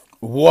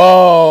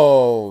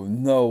Whoa!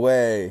 No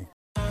way.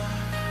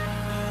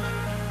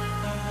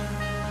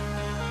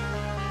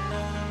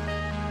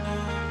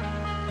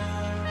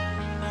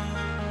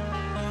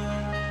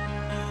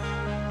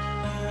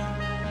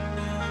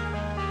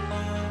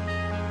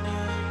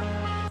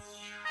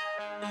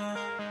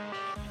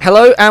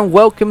 Hello and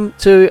welcome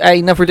to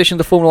another edition of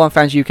the Formula One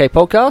Fans UK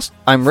podcast.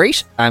 I'm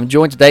Reese. I'm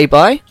joined today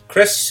by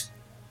Chris,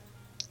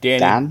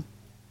 Dan.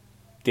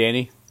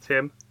 Danny.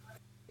 Tim.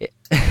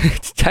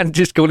 Dan.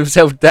 Just called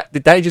himself.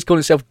 Did Danny just call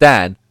himself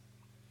Dan?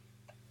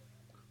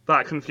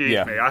 That confused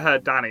Yeah. me. I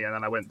heard Danny and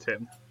then I went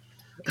Tim.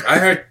 I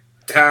heard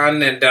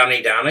Dan and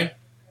Danny.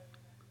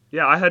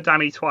 Yeah, I heard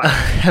Danny twice.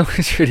 That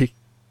was really.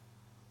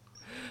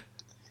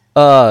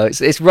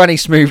 It's running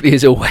smoothly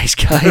as always,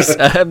 guys.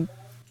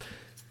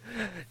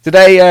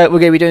 Today we're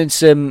going to be doing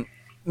some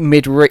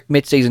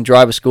mid-season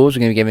driver scores. We're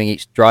going to be giving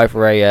each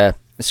driver a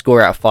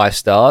score out of 5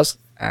 stars,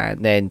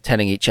 and then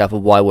telling each other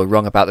why we're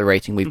wrong about the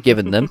rating we've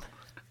given them.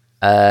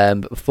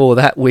 But before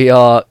that, we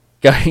are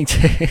going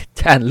to.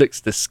 Dan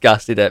looks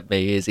disgusted at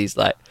me as he's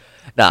like,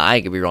 "Nah, I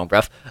ain't gonna be wrong,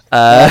 bruv."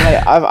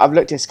 Mate, I've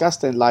looked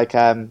disgusting. Like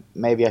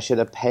maybe I should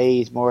have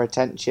paid more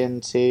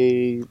attention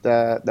to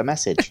the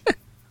message.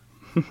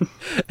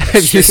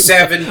 It's the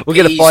 7 We're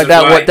going to P's find of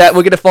out what life. that.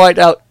 We're going to find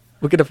out.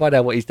 We're going to find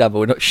out what he's done, but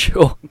we're not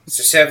sure. It's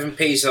the 7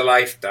 P's of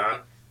life, Dan.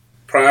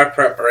 Prior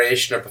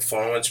preparation of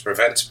performance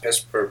prevents piss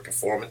poor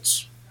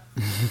performance.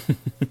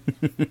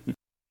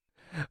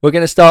 We're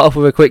going to start off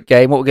with a quick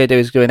game. What we're going to do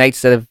is do an 8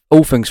 set of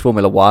all things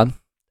Formula One.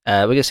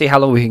 We're going to see how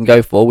long we can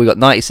go for. We've got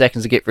 90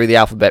 seconds to get through the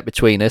alphabet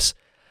between us.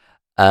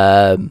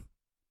 We're going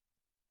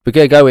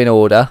to go in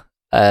order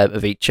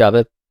of each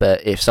other,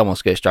 but if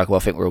someone's going to struggle, I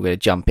think we're all going to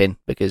jump in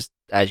because,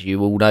 as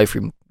you all know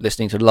from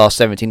listening to the last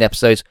 17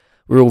 episodes,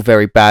 we're all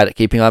very bad at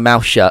keeping our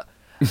mouth shut.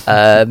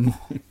 Some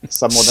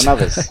more than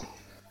others.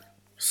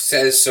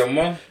 Says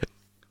someone.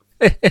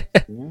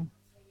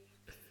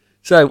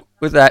 So,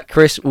 with that,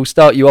 Chris, we'll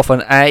start you off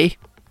on A,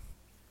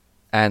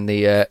 and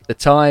the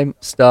time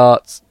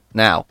starts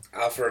now.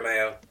 Alfa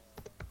Romeo.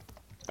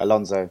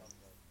 Alonso.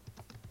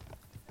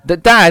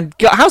 Dan,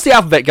 how's the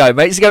alphabet go,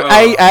 mate? Does it go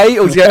A,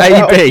 or does it go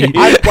A-B?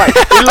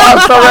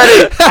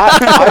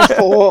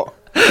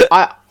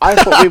 I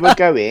thought we were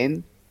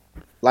going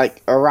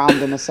like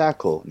around in a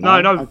circle. No.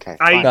 Okay. A,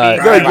 fine. No.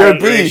 B. Good, you're B.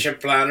 Preparation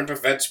plan and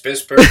prevents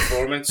piss poor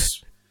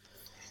performance.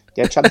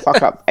 Yeah, try to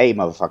fuck up A,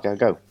 motherfucker.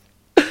 Go.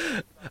 All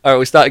right,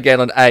 we'll start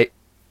again on A.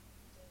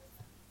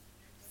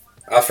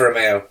 Alfa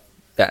Romeo.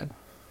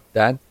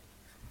 Dan.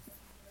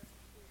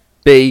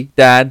 B,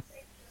 Dan.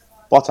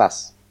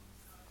 Bottas.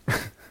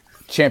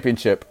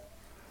 Championship.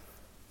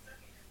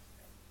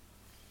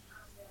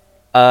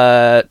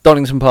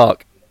 Donington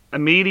Park.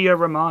 Emilia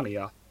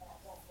Romagna.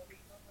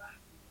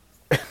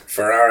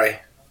 Ferrari.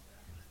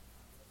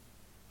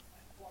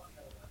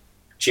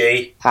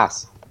 G.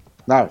 Haas.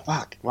 No,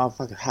 fuck.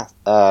 Motherfucker. Haas.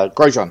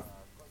 Grosjean.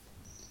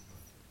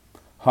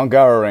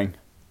 Hungaroring.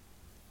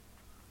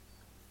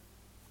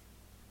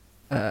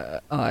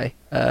 I.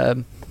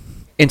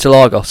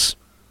 Interlagos.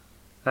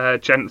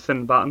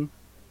 Jensen Button.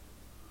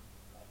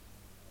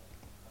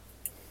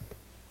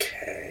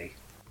 K.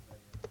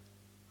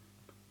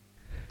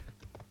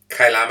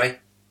 Kailami.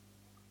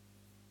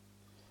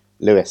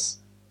 Lewis.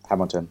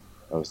 Hamilton.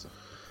 Obviously.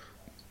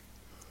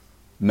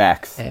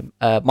 Max.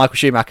 Michael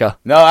Schumacher.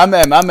 No, I'm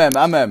M.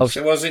 Oh, So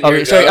it wasn't okay,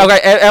 your sorry, go.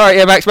 okay, all right,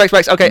 yeah, Max.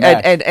 Okay,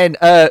 Max. and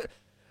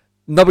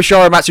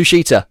Nobushiro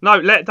Matsushita. No,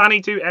 let Danny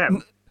do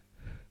M.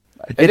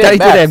 He did did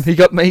Max.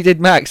 him. He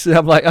did Max. And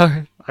I'm like,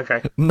 oh,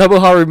 Okay.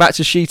 Nobuharu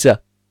Matsushita.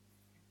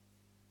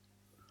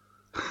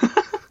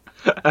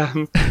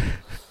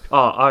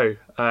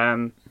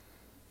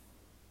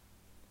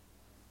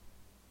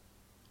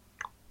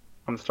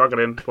 I'm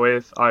struggling,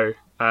 boys. O.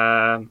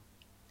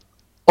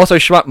 Otto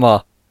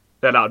Schwattmar.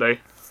 Yeah, that'll do.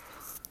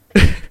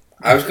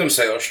 I was going to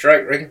say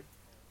strike ring.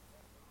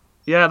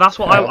 Yeah, that's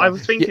what I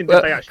was thinking.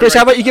 Did they actually Chris, how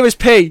rate about you give us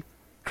P?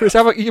 Chris,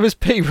 how about you give us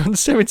P? Run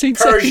 17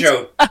 seconds.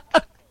 Peugeot.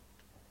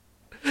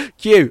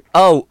 Q.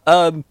 Oh,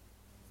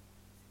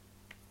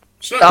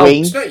 It's not,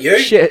 Queen. it's not you,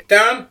 Shit.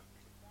 Dan.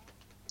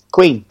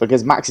 Queen,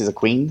 because Max is a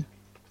queen.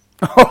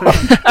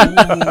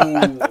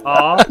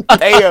 R?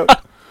 Damn.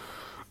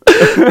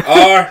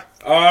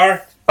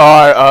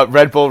 R.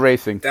 Red Bull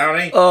Racing.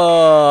 Danny. Wait.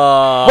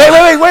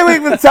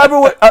 The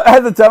timer. I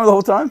had the timer the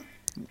whole time.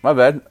 My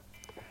bad.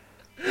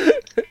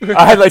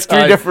 I had like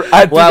three different.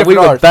 Wow, we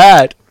were R's.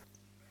 bad.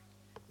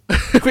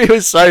 We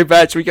were so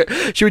bad. Should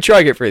we try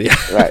and get through the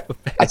Right.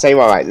 I tell you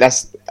what. Right.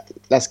 Let's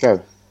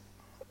go.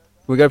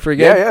 We'll go for it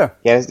again? Yeah.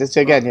 Yeah. Let's do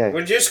it again. Yeah.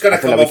 We're just going to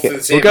I feel come like off we with the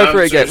can- same We'll go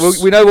for it again.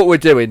 answers. We know what we're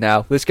doing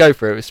now. Let's go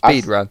for it. It's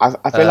speed run.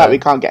 I feel like we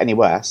can't get any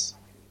worse.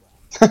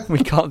 We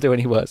can't do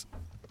any worse.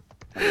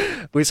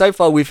 So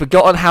far, we've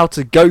forgotten how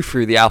to go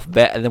through the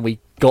alphabet, and then we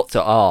got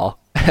to R.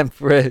 And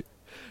for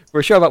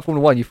a show about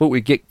Formula 1, you thought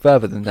we'd get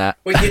further than that.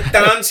 Well,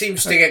 Dan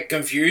seems to get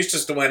confused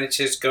as to when it's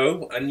his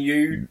go, and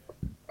you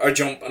are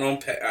jumping on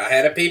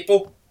ahead of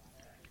people.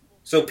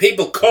 So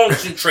people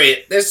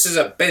concentrate. This is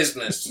a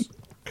business.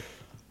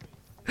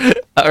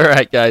 All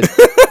right, guys.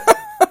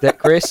 That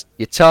Chris,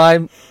 your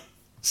time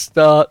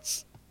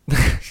starts.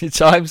 Your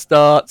time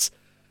starts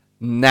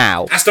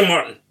now. Aston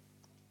Martin.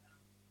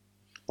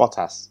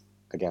 Bottas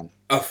again.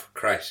 Oh, for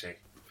Christ's sake.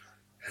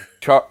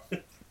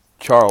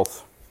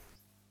 Charles.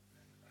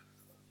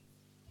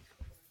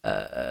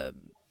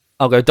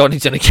 I'll go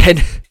Donington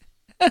again.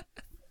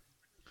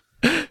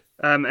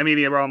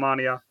 Emilia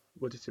Romagna.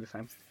 We'll just do the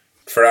same.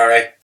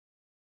 Ferrari.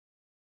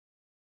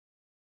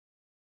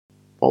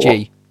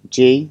 G.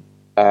 G.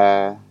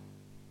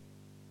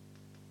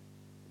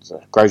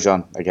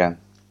 Grosjean again.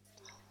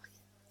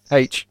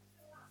 H.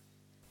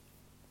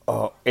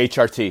 Oh,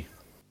 HRT.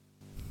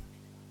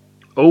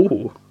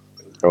 Oh,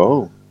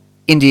 Oh.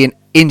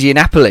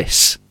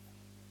 Indianapolis.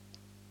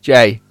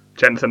 J.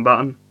 Jenson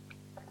Button.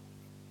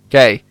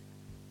 K.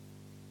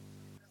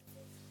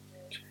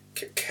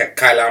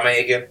 Kyle Lamy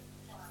again.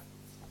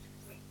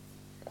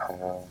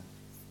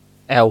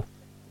 L.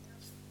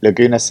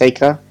 Laguna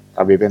Seca.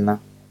 Have you been there?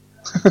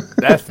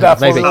 That's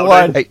not Maybe. Formula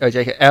One. H, O,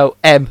 J, K, L.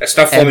 M. It's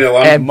not Formula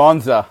One. M.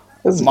 Monza.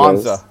 This is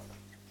Monza.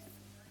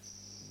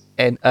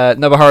 N.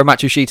 Nobuharu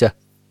Matsushita.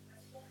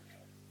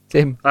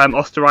 Tim.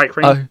 Osterreich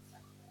Cream.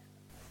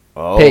 O.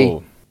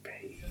 Oh.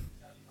 P.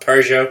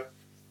 Peugeot.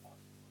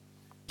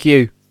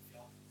 Q.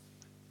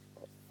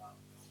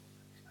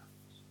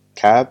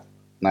 Cab?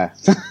 No.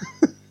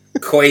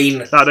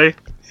 Queen. That'll do.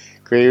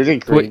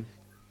 Green.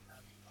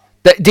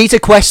 Dita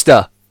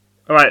Cuesta.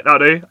 Alright, that'll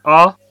do.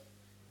 R.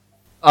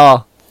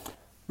 R.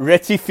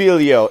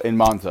 Rettifilio in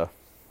Monza.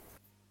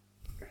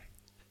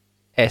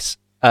 S.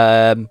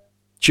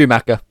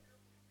 Schumacher.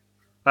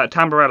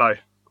 Tamburello.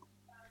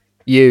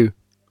 U.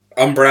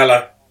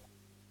 Umbrella.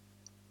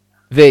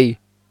 V.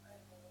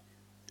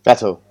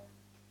 Vettel.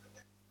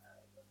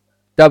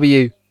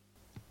 W.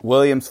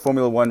 Williams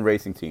Formula One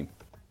racing team.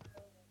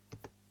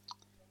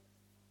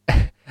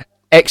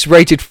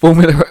 X-rated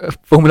Formula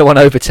One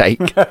overtake.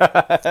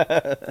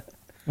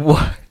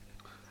 What?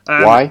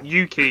 Y.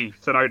 Yuki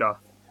Tsunoda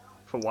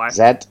for Y.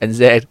 Z. And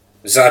Z.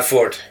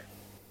 Zadford.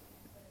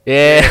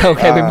 Yeah,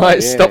 okay, we might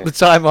have yeah. stopped the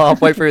time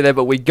halfway through there,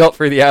 but we got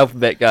through the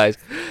alphabet, guys.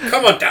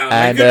 Come on down,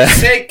 And, for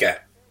goodness sake.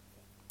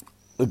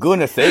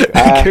 Laguna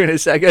Seca.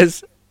 Goodness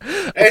seconds.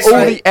 It's All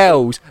like, the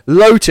L's.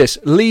 Lotus,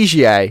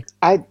 Ligier,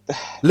 Do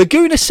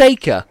Laguna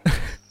Seca.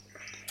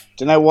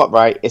 you know what,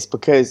 right? It's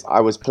because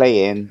I was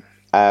playing...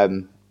 what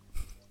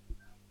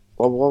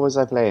was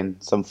I playing?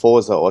 Some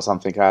Forza or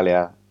something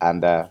earlier,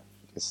 and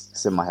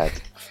it's in my head.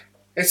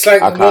 it's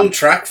like I the can't. one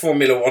track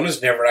Formula One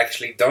has never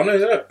actually done,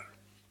 is it?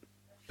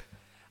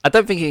 I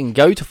don't think it can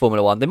go to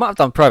Formula One. They might have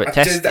done private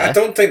tests I there.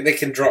 don't think they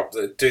can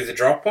do the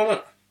drop on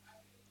it.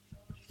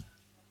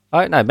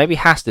 I don't know. Maybe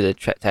Haas did a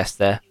test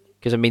there.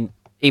 Because, I mean,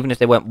 even if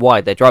they went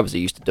wide, their drivers are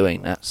used to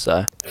doing that,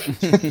 so...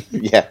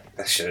 Yeah.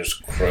 That shit is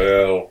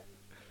cruel.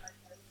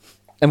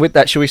 And with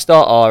that, should we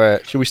start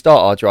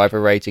our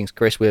driver ratings,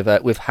 Chris,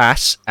 with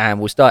Haas, and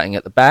we're starting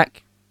at the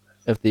back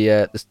of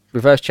the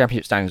reverse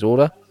championship standings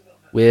order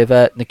with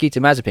Nikita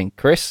Mazepin.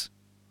 Chris,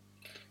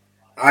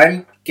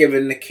 I'm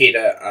giving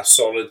Nikita a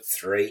solid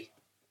 3.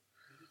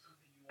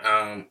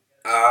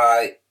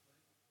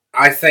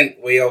 I think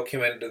we all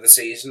came into the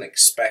season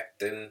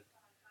expecting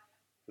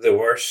the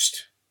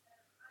worst,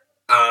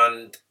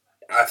 and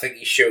I think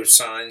he showed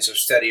signs of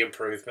steady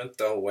improvement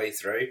the whole way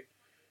through.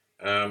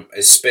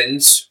 His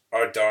spins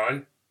are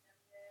down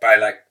by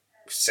like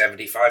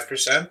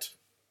 75%,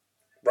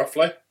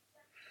 roughly.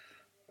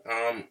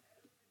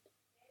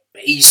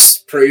 He's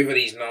proven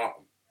he's not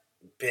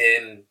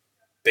been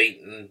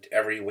beaten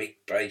every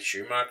week by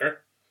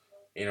Schumacher.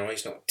 You know,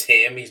 he's not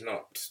tame, he's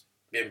not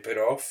being put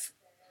off.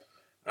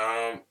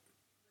 I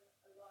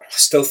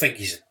still think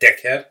he's a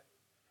dickhead.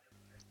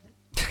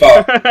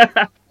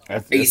 But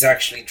he's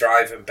actually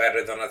driving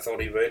better than I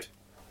thought he would.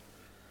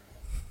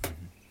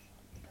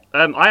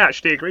 I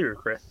actually agree with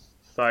Chris.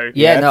 So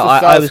yeah, no, it's a I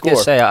solid was going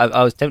to score. say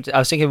I was tempted. I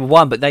was thinking of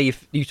one, but now you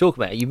talk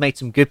about it. You made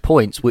some good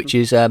points, which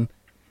is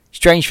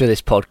strange for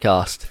this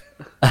podcast.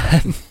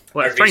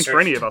 well, it's strange for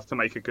any of us to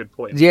make a good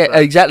point. Yeah, so.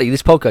 exactly.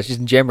 This podcast, just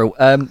in general.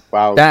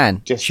 Well,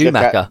 Dan, just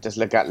Schumacher.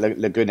 look at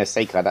Laguna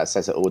Seca. That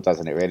says it all,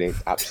 doesn't it? Really,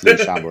 absolute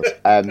shambles.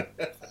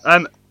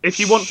 If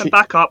you want to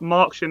back up,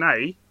 Mark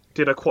Genet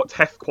did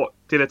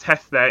a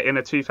test there in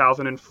a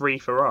 2003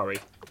 Ferrari,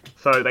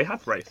 so they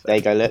have raced. There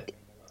you go. Look,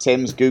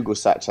 Tim's Google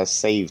search has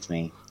saved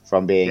me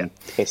from being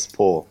piss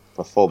poor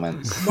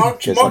performance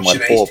because of my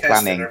poor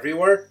planning.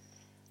 Everywhere.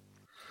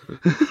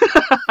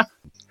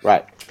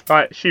 Right,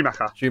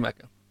 Schumacher.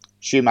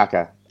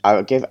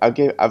 I'll give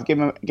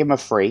him a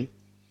 3.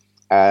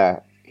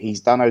 He's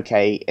done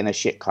okay in a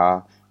shit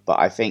car, but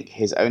I think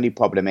his only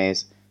problem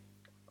is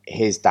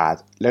his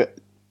dad. Look,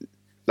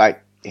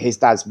 like his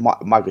dad's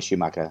Michael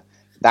Schumacher.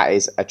 That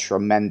is a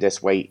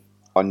tremendous weight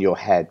on your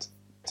head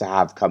to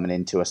have coming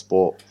into a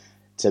sport,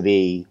 to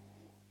be,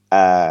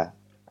 live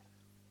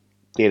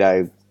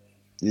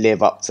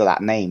up to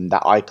that name,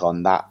 that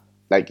icon, that,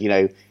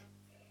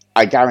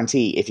 I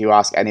guarantee if you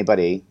ask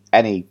anybody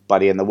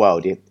in the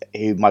world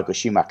who Michael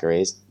Schumacher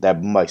is, they're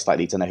most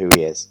likely to know who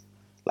he is.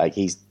 Like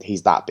he's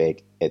that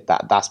big.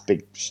 That's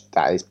big.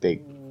 That is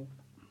big.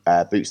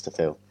 boots to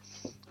fill.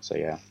 So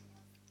yeah.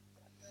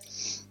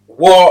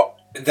 What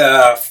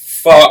the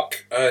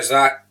fuck has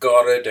that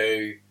got to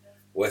do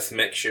with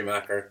Mick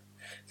Schumacher?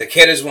 The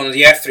kid has won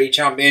the F3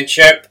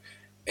 championship.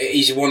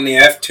 He's won the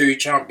F2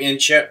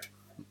 championship.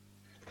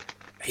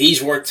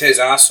 He's worked his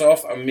ass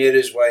off and made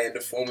his way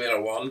into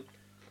Formula One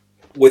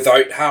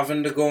without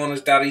having to go on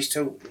his daddy's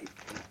toe.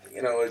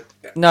 You know.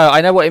 No,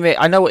 I know what you mean.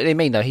 I know what they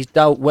mean, though. He's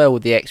dealt well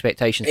with the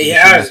expectations. He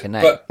has,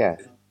 but Yeah.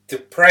 the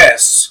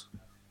press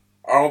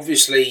are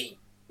obviously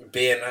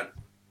being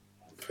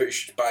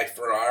pushed by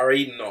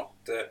Ferrari not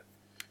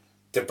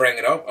to bring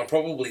it up, and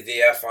probably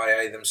the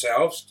FIA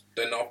themselves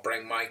to not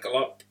bring Michael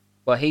up.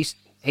 Well, he's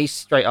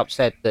straight up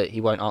said that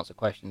he won't answer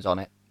questions on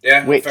it.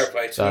 Yeah, Which- fair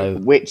play to So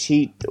him. Which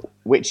he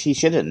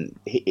shouldn't.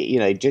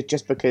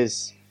 Just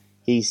because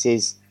he's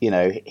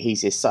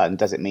his son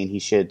doesn't mean he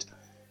should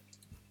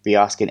be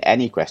asking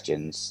any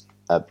questions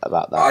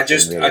about that. I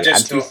just and to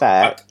be don't.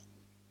 fair,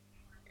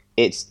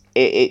 it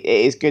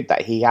is good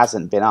that he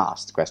hasn't been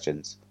asked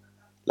questions.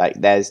 Like,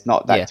 there's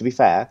not that. Yeah. To be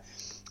fair,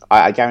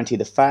 I guarantee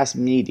the first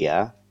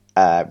media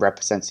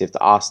representative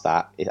to ask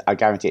that, I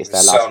guarantee it's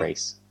their last Son.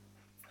 race.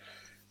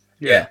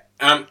 Yeah.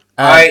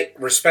 I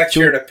respect should-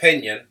 your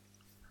opinion,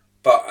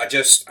 but I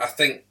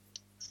think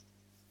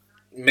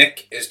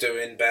Mick is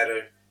doing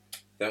better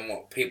than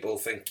what people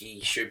think he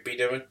should be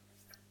doing.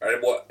 Or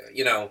what,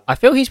 I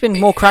feel he's been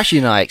more crashy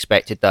than I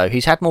expected, though.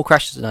 He's had more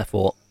crashes than I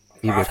thought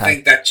he I would have.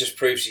 think that just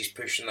proves he's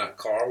pushing that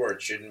car where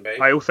it shouldn't be.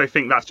 I also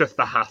think that's just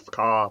the Haas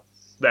car.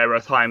 There are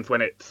times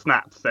when it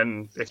snaps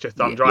and it's just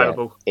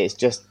undrivable.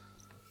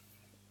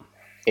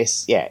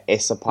 Yeah,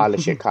 it's a pile of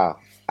shit car,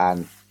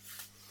 and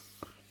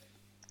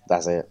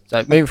that's it. So,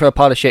 moving from a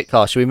pile of shit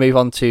car, should we move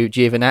on to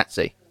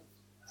Giovinazzi?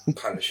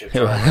 Kind of shit.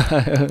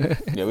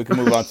 Yeah, we can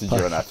move on to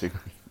Giovinazzi.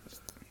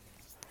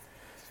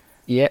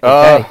 Yeah,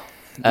 okay.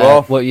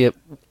 Well, what you?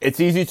 it's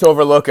easy to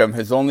overlook him.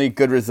 His only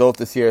good result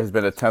this year has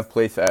been a 10th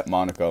place at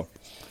Monaco.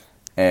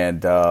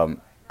 And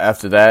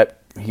after that,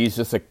 he's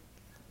just a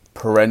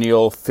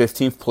perennial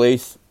 15th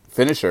place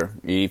finisher.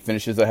 He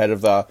finishes ahead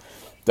of the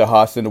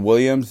Haas and the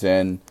Williams,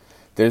 and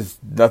there's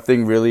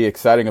nothing really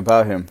exciting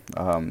about him.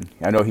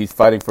 I know he's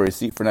fighting for his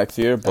seat for next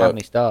year, How but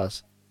many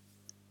stars?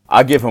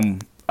 I give him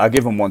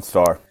 1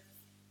 star.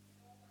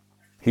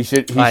 He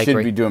should I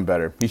agree. be doing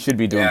better. He should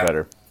be doing Yeah.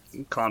 better.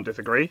 Can't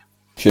disagree.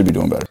 Should be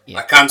doing better. Yeah.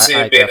 I can't see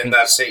I him agree. being I in think-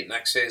 that seat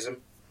next season.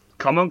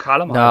 Come on,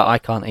 Callum. No, I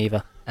can't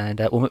either. And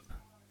we'll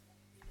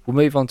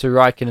move on to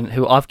Raikkonen,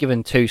 who I've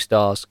given 2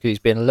 stars because he's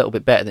been a little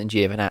bit better than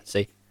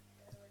Giovinazzi,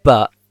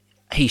 but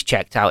he's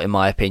checked out in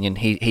my opinion.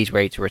 He's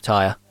ready to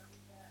retire,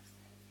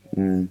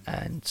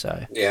 and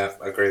so Yeah,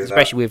 I agree with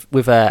especially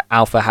with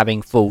Alpha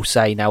having full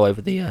say now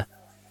over the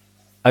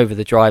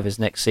drivers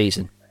next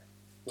season.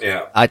 that.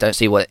 Yeah. I don't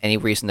see any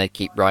reason they'd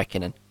keep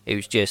Raikkonen. It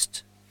was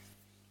just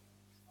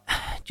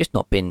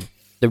not been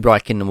the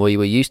Raikkonen we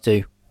were used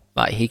to.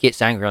 Like, he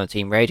gets angry on the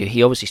team radio.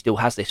 He obviously still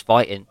has this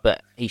fight in,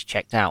 but he's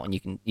checked out, and you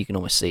can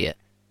almost see it.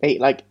 He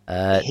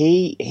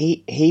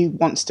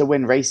wants to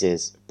win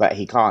races, but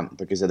he can't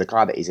because of the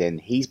car that he's in.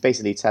 He's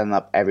basically turning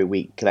up every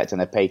week collecting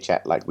a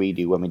paycheck like we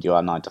do when we do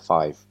our 9 to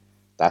 5.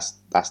 That's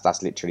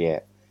literally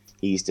it.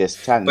 He's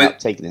just turning But- up,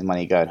 taking his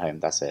money, going home.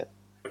 That's it.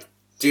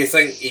 Do you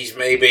think he's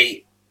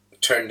maybe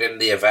turned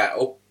into a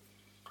Vettel?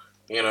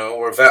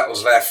 Where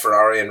Vettel's left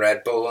Ferrari and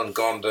Red Bull and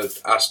gone to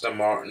Aston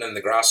Martin and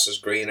the grass is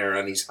greener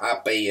and he's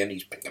happy and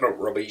he's picking up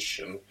rubbish.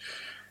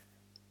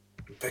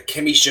 But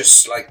Kimmy's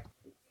just like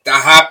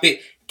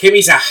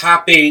Kimmy's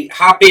a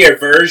happier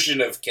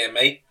version of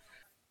Kimmy,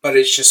 but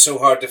it's just so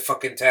hard to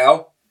fucking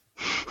tell.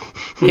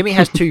 Kimmy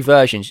has 2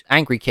 versions: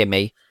 angry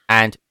Kimmy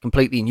and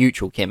completely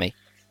neutral Kimmy.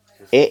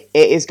 It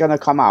is going to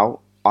come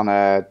out on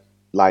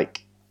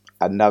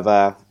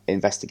another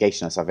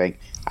investigation or something.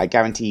 I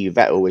guarantee you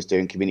Vettel was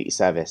doing community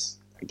service.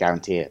 I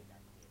guarantee it.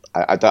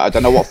 I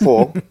don't know what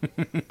for.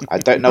 I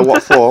don't know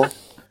what for,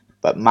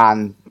 but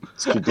man,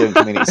 keep doing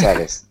community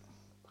service.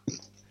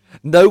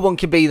 No one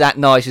can be that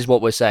nice, is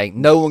what we're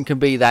saying. No one can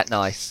be that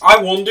nice. I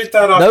wondered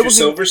that after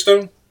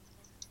Silverstone.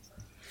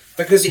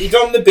 Because he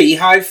done the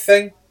beehive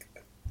thing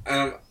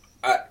at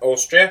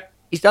Austria.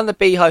 He's done the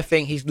beehive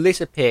thing. He's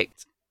litter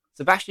picked.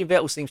 Sebastian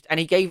Vettel seems, and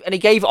he gave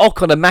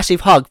Ocon a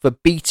massive hug for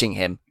beating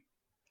him.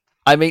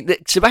 I mean,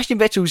 Sebastian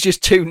Vettel was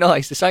just too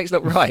nice. The something's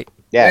not right.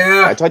 Yeah,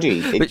 Yeah. I told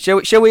you. But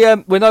shall we?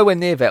 We're nowhere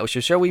near Vettel. So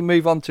shall we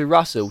move on to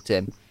Russell,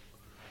 Tim?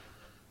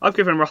 I've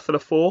given Russell a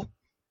 4.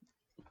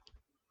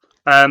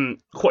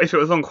 If it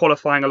was on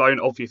qualifying alone,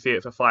 obviously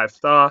it's a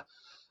 5-star.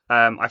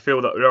 I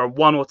feel that there are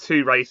 1 or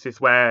 2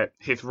 races where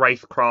his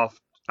racecraft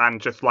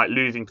and just like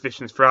losing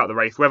positions throughout the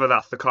race, whether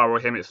that's the car or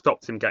him, it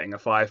stopped him getting a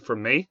 5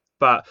 from me.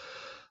 But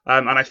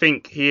and I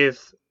think he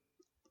is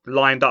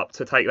lined up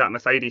to take that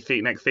Mercedes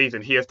seat next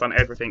season. He has done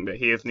everything that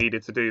he has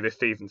needed to do this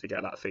season to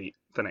get that seat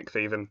for next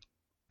season.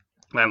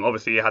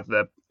 Obviously, he had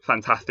the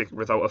fantastic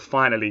result of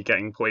finally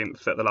getting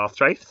points at the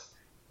last race.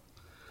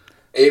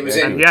 It was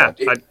Yeah, in. Yeah,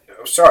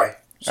 Sorry.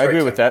 I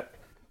agree with that.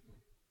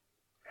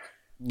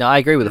 No, I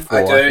agree with the 4.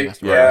 I do, think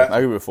that's yeah. right. I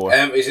agree with 4.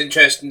 It was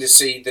interesting to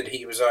see that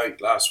he was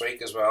out last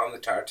week as well on the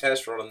tire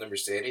test running the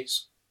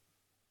Mercedes.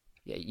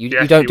 Yeah, you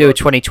Yes, don't he do a was.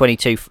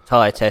 2022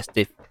 tyre test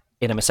if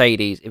in a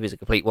Mercedes if it's a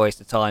complete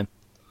waste of time.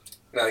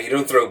 No, you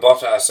don't throw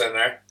Bottas in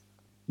there.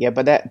 Yeah,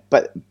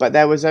 but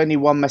there was only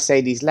one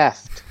Mercedes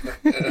left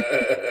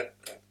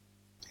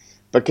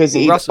because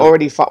Well, he'd Russell-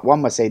 already fucked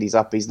one Mercedes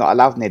up. He's not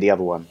allowed near the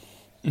other one.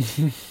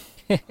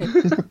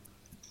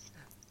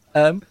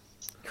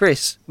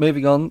 Chris,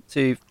 moving on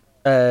to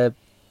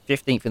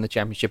 15th in the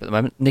championship at the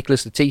moment,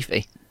 Nicholas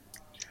Latifi.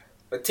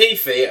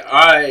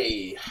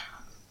 Latifi,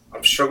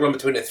 I'm struggling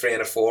between a 3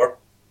 and a 4.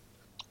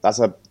 That's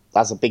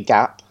a big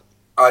gap.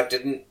 I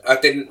didn't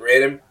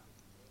rate him.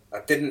 I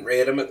didn't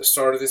rate him at the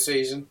start of the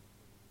season,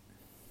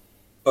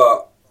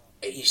 but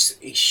he's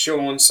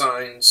showing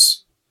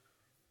signs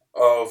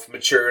of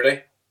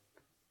maturity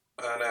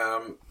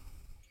and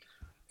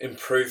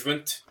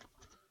improvement,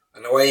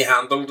 and the way he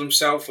handled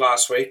himself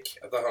last week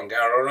at the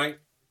Hungaroring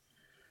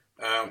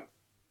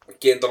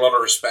gained a lot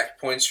of respect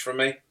points from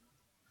me.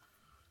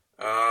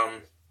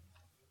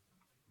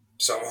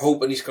 So I'm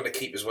hoping he's going to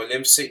keep his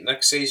Williams seat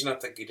next season. I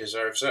think he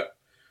deserves it.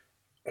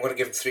 I'm going to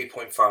give him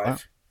 3.5. Wow.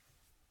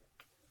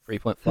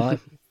 3.5.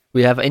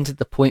 We have entered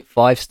the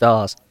 0.5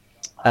 stars.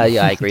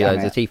 Yeah, I agree though.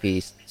 Damn it.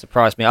 Latifi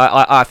surprised me.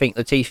 I think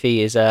Latifi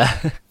is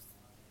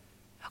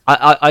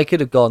I could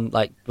have gone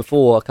like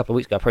before a couple of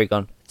weeks ago, I've probably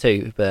gone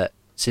 2, but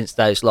since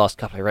those last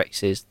couple of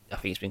races, I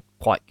think he's been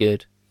quite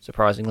good,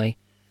 surprisingly.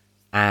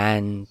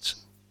 And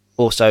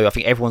also, I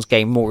think everyone's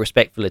gained more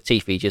respect for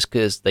Latifi just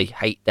because they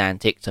hate Dan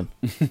Ticktum.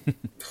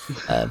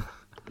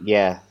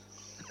 Yeah.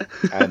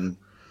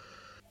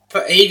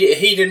 But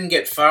he didn't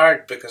get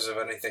fired because of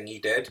anything he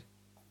did.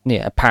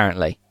 Yeah,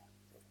 apparently.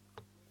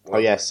 Oh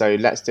yeah. So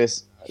let's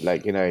just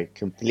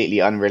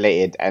completely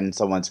unrelated end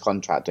someone's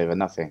contract over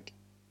nothing.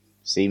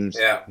 Seems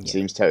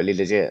totally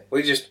legit.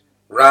 We just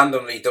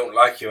randomly don't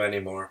like you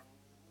anymore.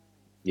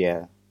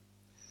 Yeah.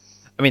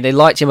 I mean, they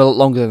liked him a lot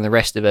longer than the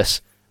rest of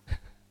us.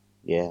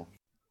 Yeah.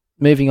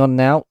 Moving on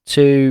now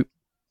to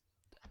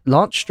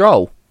Lance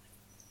Stroll.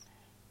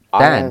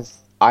 Dan.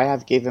 I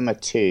have given him a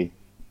 2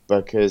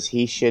 because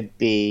he should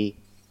be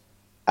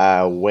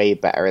way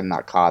better in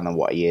that car than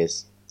what he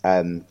is.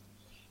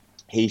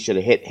 He should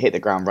have hit the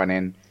ground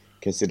running,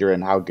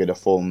 considering how good a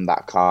form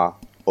that car,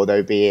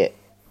 although be it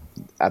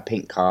a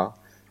pink car,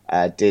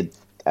 did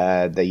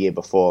the year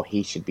before.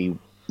 He should be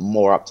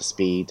more up to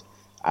speed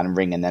and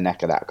wringing the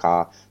neck of that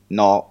car,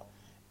 not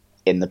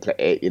in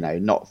the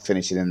not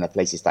finishing in the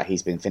places that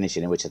he's been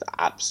finishing in, which is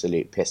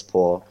absolute piss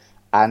poor.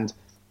 And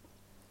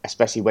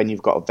especially when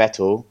you've got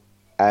Vettel,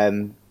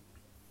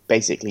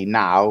 basically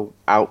now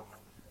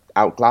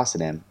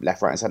outclassing him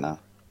left, right, and centre.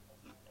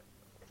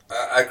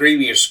 I agree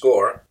with your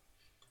score.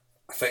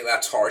 I think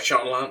that's harsh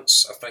on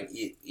Lance. I think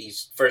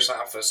he's first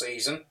half of the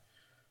season.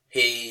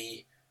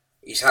 He's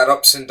had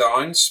ups and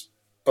downs,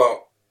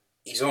 but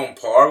he's on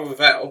par with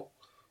Vettel.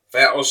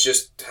 Vettel's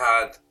just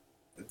had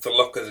the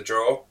luck of the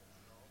draw.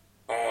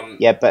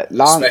 But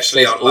Lance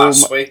especially on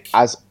last week.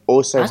 has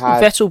also Hasn't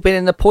had. Vettel been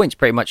in the points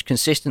pretty much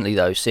consistently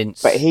though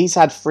since? But he's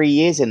had 3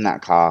 years in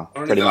that car,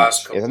 Only pretty the last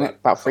much, couple isn't of- it?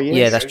 About 3 years.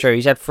 Yeah, that's true.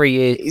 He's had 3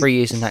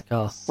 years in that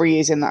car. 3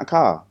 years in that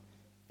car.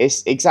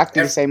 It's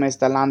exactly the same as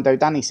the Lando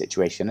Danny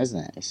situation,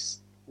 isn't it?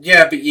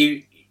 Yeah, but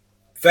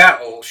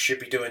Vettel should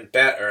be doing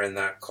better in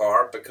that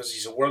car because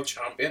he's a world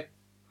champion.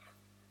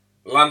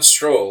 Lance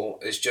Stroll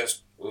is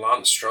just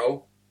Lance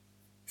Stroll,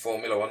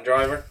 Formula One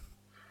driver.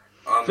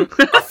 And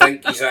I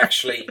think he's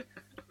actually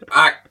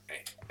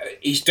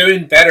he's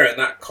doing better in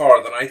that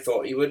car than I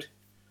thought he would.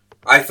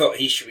 I thought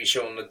he should be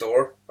showing the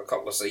door a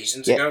couple of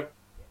seasons ago.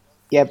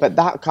 Yeah, but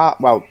that car.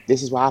 Well,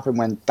 this is what happened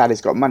when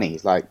Daddy's got money.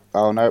 He's like,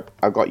 oh no,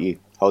 I got you.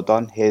 Hold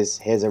on. Here's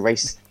a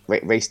race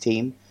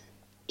team.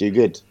 Do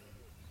good,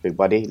 big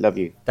buddy. Love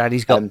you.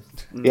 Daddy's got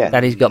Yeah.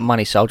 Daddy's got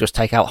money, so I'll just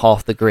take out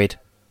half the grid.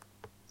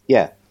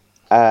 Yeah.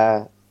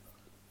 That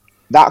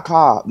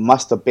car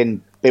must have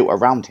been built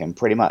around him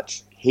pretty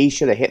much. He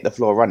should have hit the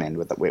floor running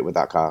with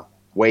that car.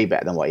 Way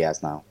better than what he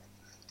has now.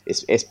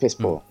 It's piss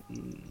poor.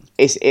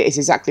 It's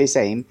exactly the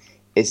same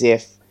as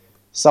if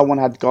someone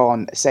had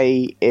gone,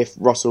 say if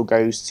Russell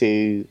goes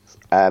to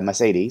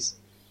Mercedes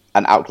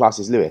and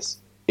outclasses Lewis.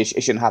 It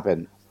shouldn't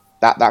happen.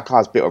 That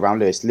car's built around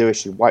Lewis. Lewis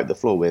should wipe the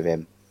floor with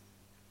him.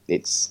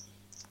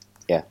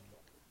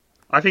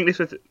 I think this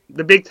was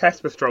the big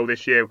test for Stroll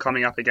this year,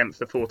 coming up against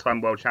the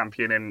 4-time world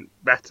champion in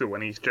Vettel,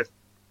 when he's just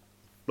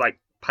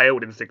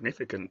paled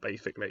insignificant,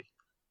 basically.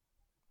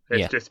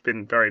 It's just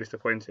been very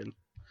disappointing.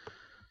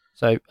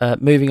 So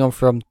moving on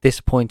from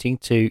disappointing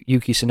to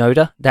Yuki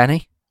Tsunoda,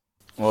 Danny.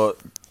 Well,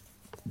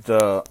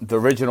 the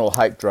original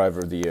hype driver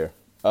of the year.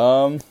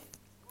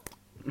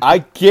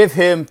 I give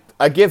him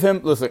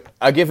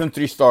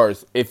 3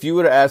 stars. If you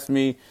would have asked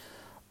me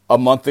a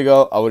month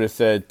ago, I would have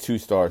said 2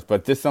 stars.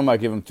 But this time I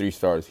give him 3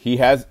 stars. He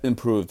has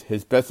improved.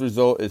 His best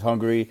result is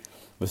Hungary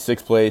with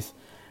 6th place.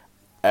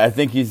 I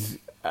think if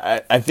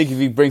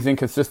he brings in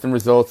consistent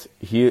results,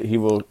 he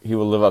will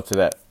live up to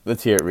that.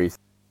 Let's hear it, Reese.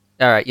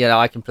 All right, yeah,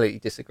 I completely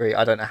disagree.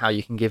 I don't know how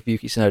you can give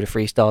Yuki Tsunoda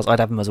 3 stars. I'd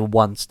have him as a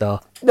 1 star.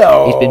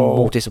 No, He's been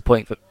more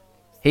disappointing for.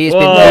 He has Whoa,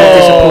 been more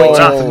that's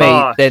disappointing for me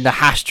harsh. than the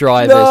Haas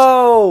drivers.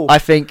 No. I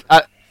think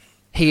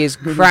he has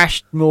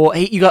crashed more.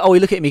 You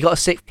look at him. He got a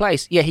 6th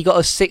place. Yeah, he got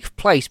a 6th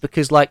place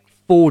because like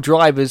 5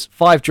 drivers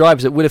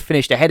that would have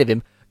finished ahead of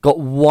him got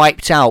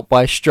wiped out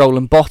by Stroll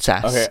and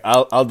Bottas. Okay,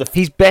 I'll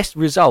His best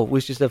result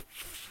was just a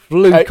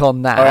fluke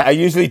on that. All right, I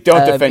usually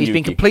don't defend He's Yuki.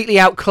 been completely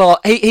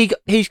outclassed.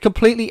 He's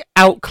completely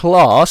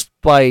outclassed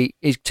by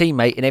his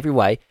teammate in every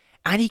way,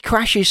 and he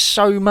crashes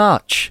so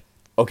much.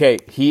 Okay,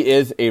 he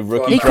is a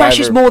rookie He driver.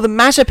 crashes more than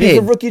He's a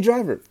Mazepin. rookie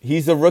driver.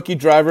 He's a rookie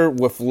driver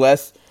with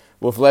less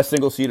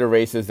single-seater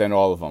races than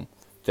all of them.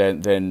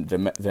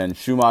 Than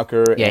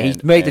Schumacher. Yeah, he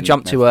and- made the and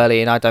jump too Mansell.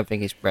 early, and I don't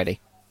think he's ready.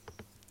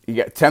 You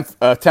got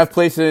 10th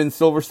place in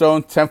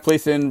Silverstone, 10th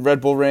place in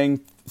Red Bull Ring,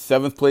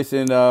 7th place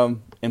in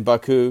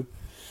Baku.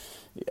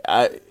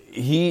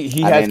 He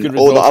has and good then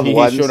all results. the other He's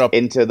ones shown up.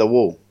 into the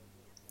wall.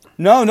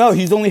 No,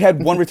 he's only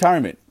had one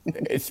retirement.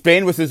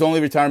 Spain was his only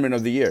retirement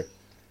of the year.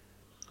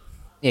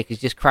 Yeah, because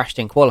he just crashed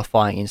in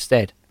qualifying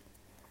instead.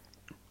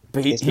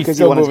 But It's he's because he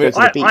still wanted to go moving. to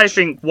the I beach.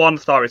 think 1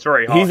 star is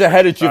very hard. He's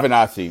ahead of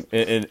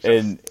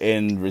Giovinazzi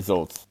in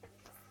results.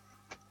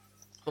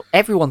 Well,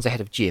 everyone's ahead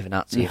of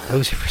Giovinazzi in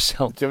those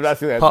results.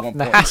 Giovinazzi has Apart 1 from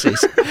the point.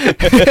 Hasses.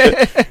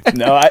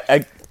 No,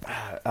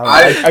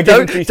 I give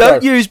him 3 Don't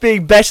stars. use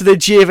being better than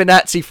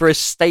Giovinazzi for a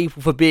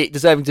staple for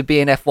deserving to be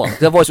in F1.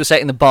 'Cause otherwise, we're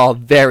setting the bar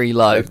very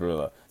low.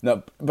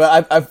 No,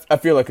 but I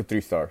feel like a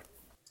 3 star.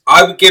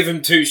 I would give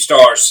him 2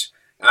 stars,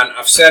 and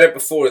I've said it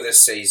before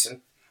this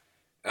season.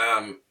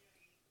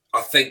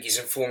 I think he's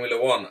in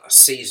Formula One a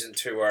season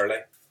too early.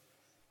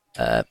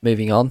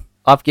 Moving on,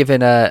 I've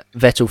given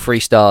Vettel 3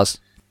 stars.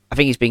 I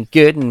think he's been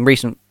good in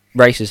recent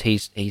races.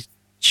 He's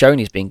shown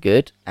he's been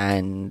good,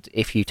 and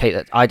if you take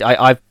that,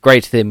 I've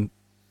graded him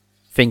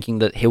thinking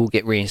that he'll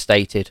get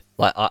reinstated.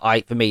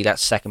 Like for me,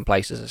 that's second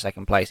place as a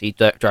second place. He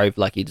drove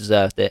like he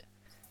deserved it.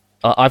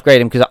 I've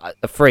graded him because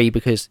a 3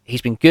 because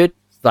he's been good.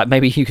 Like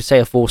maybe you could say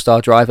a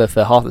 4-star driver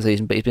for half the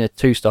season, but he's been a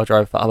 2-star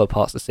driver for other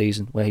parts of the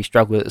season where he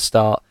struggled at the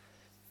start.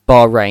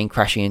 Bahrain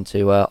crashing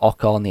into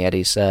Ocon. He had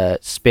his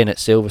spin at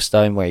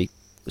Silverstone where he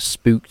was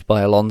spooked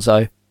by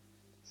Alonso.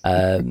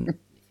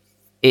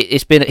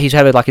 He's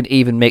had like an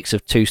even mix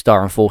of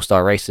 2-star and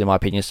 4-star races in my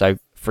opinion. So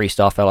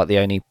 3-star felt like the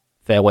only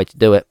fair way to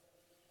do it.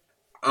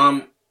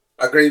 I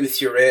agree with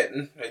your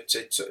rating.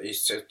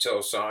 It's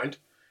all sound.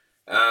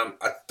 I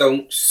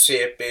don't see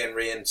it being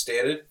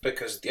reinstated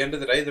because at the end of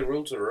the day, the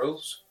rules are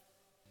rules.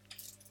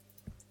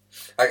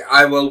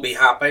 I will be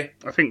happy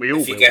I think we all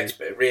if he will. gets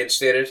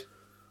reinstated,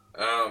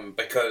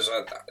 because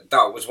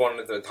that was one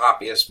of the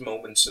happiest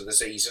moments of the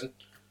season.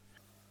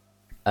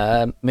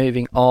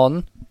 Moving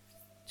on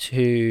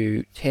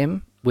to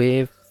Tim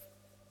with...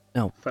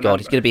 Oh, Fernando. God,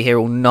 he's going to be here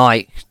all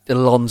night.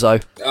 Alonso.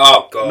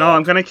 Oh God! No,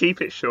 I'm going to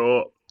keep it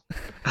short.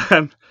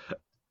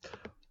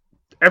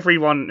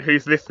 Everyone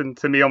who's listened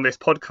to me on this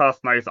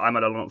podcast knows that I'm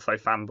an Alonso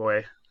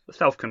fanboy.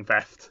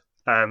 Self-confessed.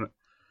 The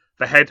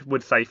head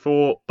would say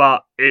 4,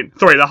 but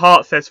the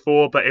heart says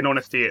 4, but in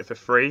honesty, it's a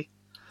 3.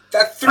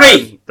 That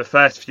 3. The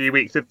first few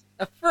weeks of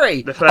A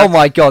 3? The first- Oh,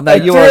 my God. No, A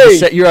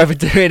you're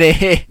overdoing it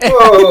here.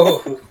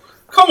 Whoa!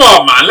 Come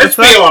on, man. Let's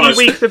the be first few honest.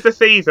 weeks of the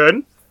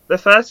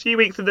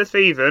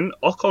season,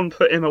 Ocon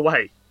put him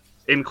away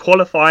in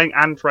qualifying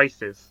and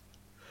races.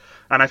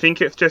 And I think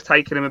it's just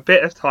taken him a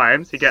bit of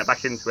time to get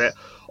back into it.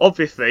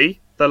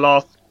 Obviously, the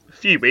last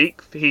few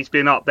weeks, he's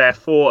been up there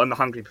 4 and the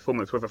Hungary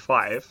performance with a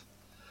 5.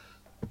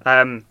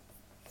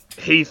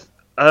 He's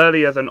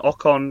earlier than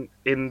Ocon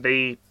in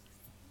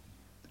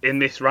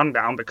this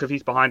rundown because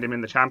he's behind him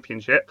in the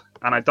championship.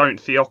 And I don't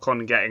see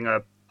Ocon getting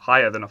a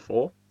higher than a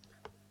 4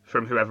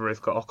 from whoever has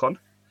got Ocon.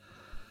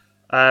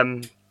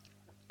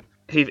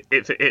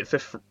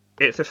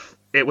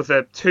 It was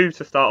a 2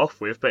 to start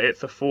off with, but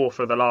it's a 4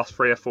 for the last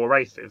 3 or 4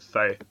 races.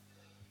 So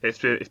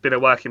it's been a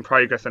work in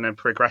progress and a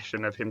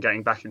progression of him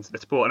getting back into the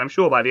sport. And I'm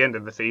sure by the end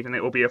of the season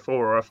it will be a 4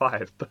 or a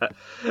 5. But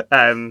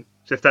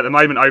just at the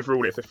moment,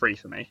 overall, it's a 3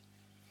 for me.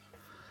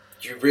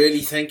 Do you really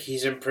think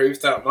he's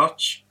improved that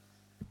much?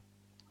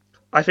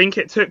 I think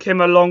it took him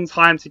a long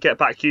time to get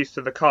back used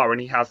to the car, and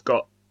he has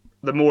got.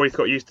 The more he's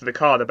got used to the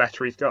car, the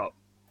better he's got.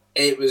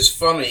 It was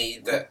funny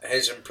that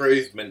his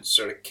improvements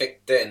sort of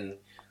kicked in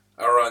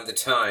around the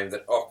time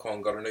that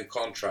Ocon got a new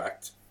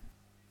contract,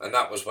 and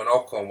that was when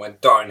Ocon went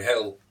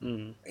downhill.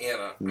 You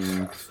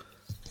know.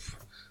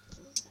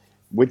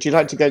 Would you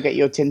like to go get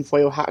your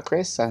tinfoil hat,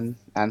 Chris, and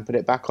put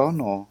it back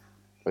on, or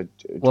do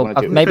you Well, want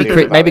to do maybe do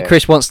Chris, about maybe it?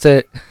 Chris wants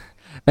to.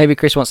 Maybe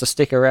Chris wants to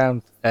stick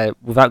around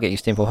without getting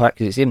his tinfoil hat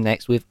because it's him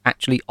next with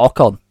actually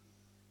Ocon.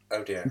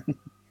 Oh dear.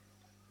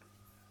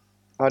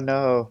 Oh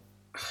no,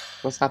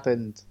 what's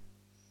happened?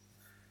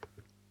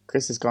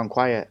 Chris has gone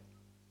quiet.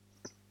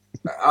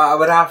 I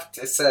would have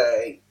to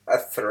say a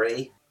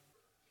 3.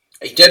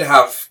 He did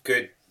have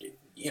good,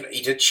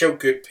 he did show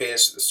good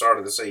pace at the start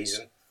of the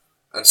season,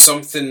 and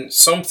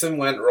something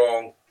went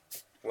wrong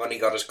when he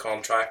got his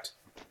contract.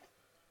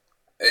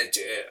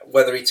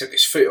 whether he took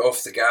his foot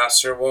off the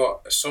gas or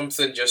what,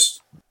 something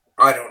just,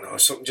 I don't know,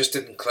 something just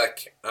didn't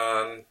click.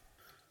 And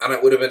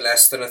it would have been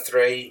less than a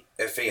 3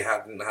 if he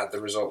hadn't had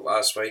the result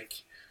last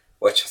week,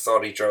 which I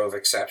thought he drove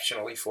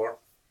exceptionally for.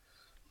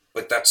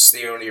 But that's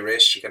the only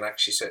race you can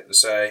actually sit and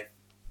say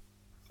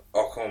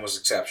Ocon was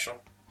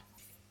exceptional.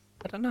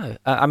 I don't know.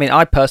 I mean,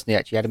 I personally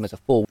actually had him as a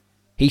 4.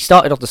 He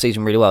started off the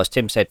season really well, as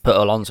Tim said, put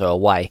Alonso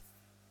away.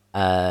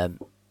 And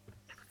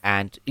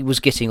he was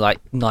getting like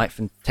 9th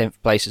and 10th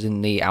places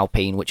in the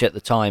Alpine, which at the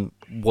time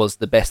was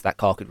the best that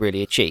car could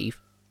really achieve.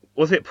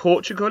 Was it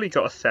Portugal? He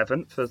got a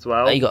 7th as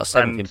well. He got a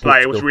 7th in and,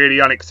 Portugal. It was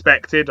really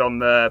unexpected on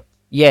the...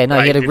 Yeah,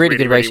 no, he had a did really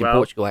good race well. in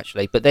Portugal,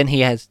 actually. But then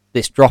he has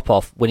this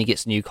drop-off when he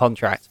gets a new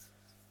contract.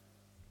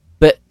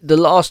 But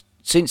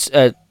since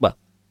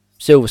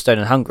Silverstone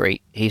and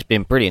Hungary, he's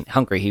been brilliant.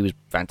 Hungary, he was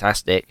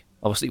fantastic,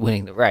 obviously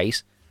winning the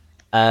race.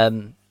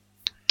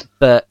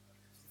 But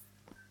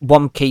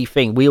one key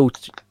thing, we all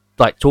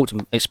talked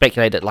and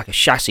speculated like a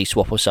chassis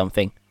swap or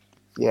something.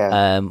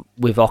 Yeah.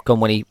 With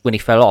Ocon when he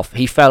fell off.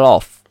 He fell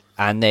off,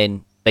 and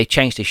then they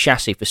changed his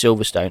chassis for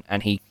Silverstone,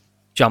 and he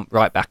jumped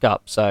right back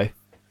up. So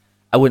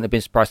I wouldn't have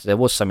been surprised if there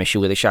was some issue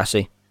with the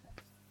chassis,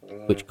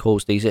 which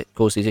caused these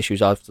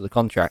issues after the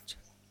contract.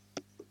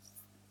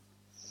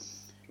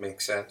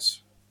 Makes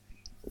sense.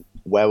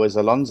 Where was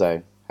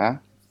Alonso? Huh?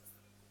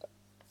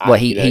 Well,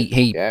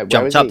 he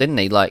jumped up, didn't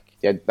he?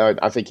 Yeah, no,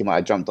 I think he might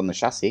have jumped on the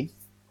chassis.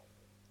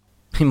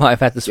 He might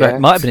have had the Yeah.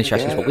 might have been a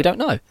chassis swap. We don't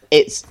know.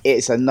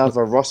 It's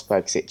another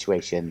Rosberg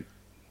situation.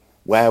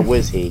 Where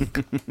was he?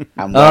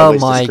 And where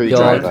was the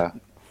screwdriver?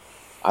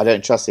 I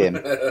don't trust him.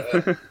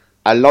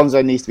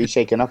 Alonso needs to be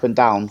shaken up and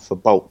down for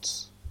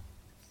bolts.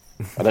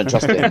 I don't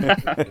trust him.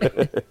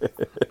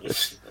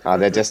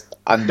 They're just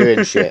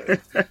undoing shit.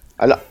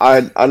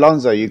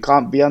 Alonso, you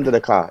can't be under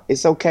the car.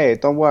 It's okay.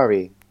 Don't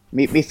worry.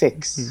 Meet me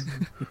fix.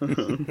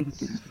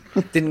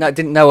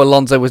 Didn't know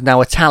Alonso was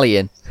now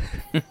Italian.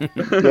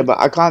 Yeah, but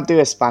I can't do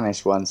a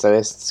Spanish one, so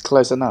it's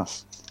close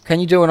enough. Can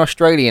you do an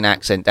Australian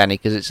accent, Danny?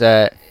 Because it's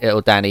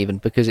or Dan even,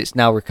 because it's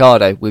now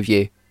Ricardo with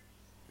you.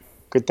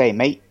 Good day,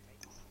 mate.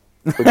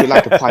 Would you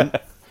like a pint?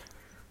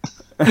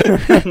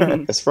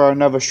 Let's throw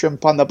another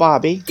shrimp on the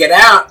barbie. Get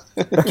out,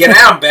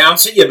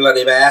 bounce it, you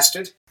bloody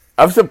bastard!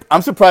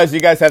 I'm surprised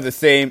you guys have the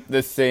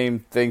same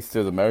things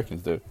to the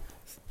Americans do.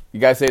 You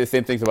guys say the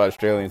same things about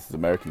Australians as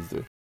Americans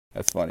do.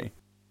 That's funny.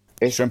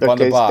 It's Shrimp because on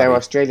the barbie. they're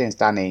Australians,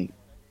 Danny.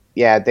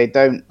 Yeah, they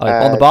don't.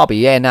 On the Barbie,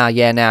 yeah, now.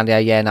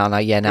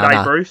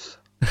 Bruce?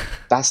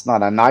 That's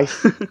not a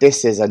knife.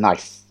 This is a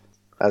knife.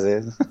 As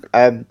in,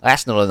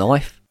 That's not a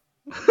knife.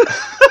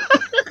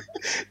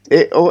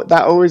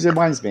 that always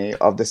reminds me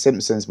of the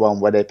Simpsons one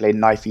where they play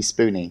Knifey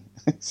Spoony.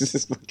 This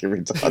is fucking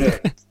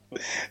retarded.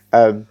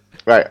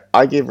 Right,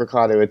 I give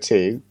Ricardo a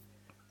 2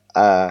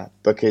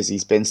 because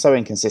he's been so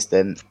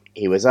inconsistent.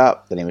 He was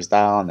up, then he was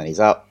down, then he's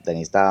up, then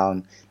he's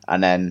down,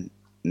 and then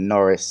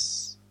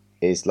Norris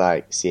is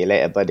like, "See you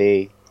later,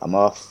 buddy. I'm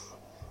off.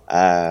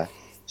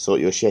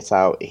 Sort your shit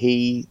out."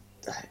 Danny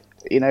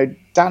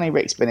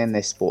Rick's been in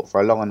this sport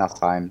for a long enough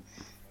time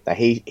that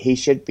he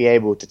should be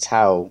able to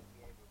tell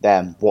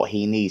them what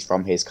he needs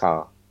from his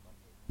car.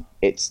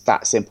 It's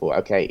that simple.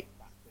 Okay,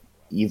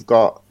 you've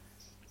got...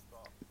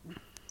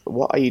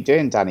 What are you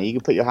doing, Danny? You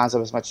can put your hands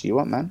up as much as you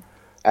want, man.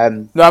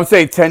 No, I'm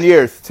saying 10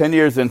 years. 10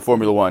 years in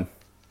Formula One.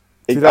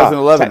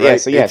 2011, right?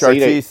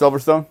 HRT,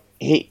 Silverstone?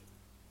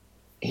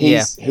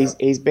 He's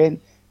been...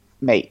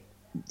 Mate,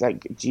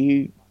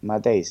 my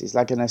days, it's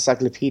like an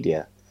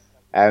encyclopedia.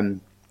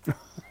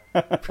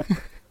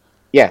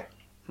 Yeah,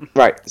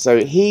 right.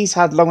 So he's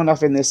had long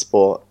enough in this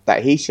sport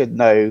that he should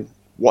know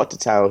what to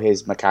tell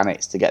his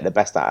mechanics to get the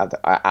best out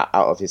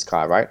of his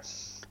car, right?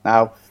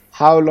 Now,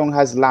 how long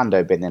has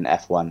Lando been in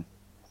F1?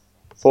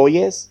 4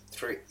 years?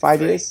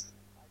 5 years?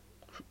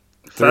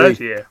 Third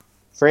year.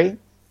 3?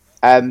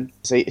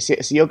 So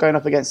you're going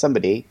up against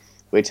somebody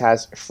which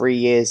has 3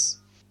 years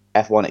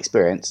F1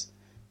 experience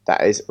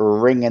that is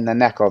wringing the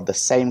neck of the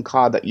same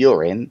car that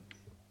you're in.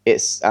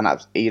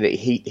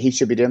 He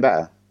should be doing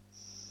better.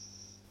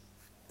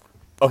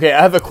 Okay,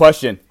 I have a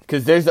question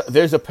because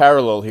there's a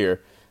parallel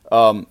here.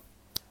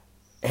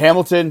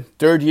 Hamilton,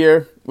 third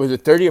year, was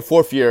it third year,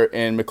 fourth year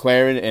in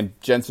McLaren, and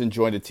Jensen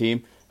joined the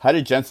team. How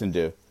did Jensen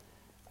do?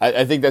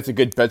 I think that's a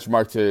good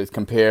benchmark to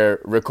compare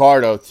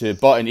Ricardo to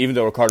Button, even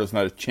though Ricardo's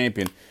not a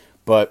champion.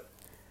 But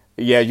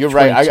yeah, you're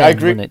right. I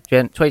agree.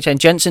 2010,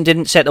 Jensen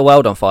didn't set the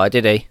world on fire,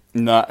 did he?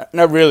 No,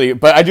 not really.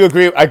 But I do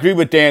agree. I agree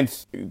with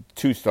Dan's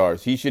 2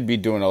 stars. He should be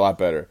doing a lot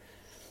better.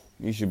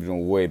 He should be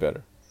doing way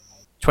better.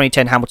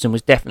 2010 Hamilton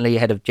was definitely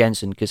ahead of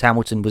Jensen because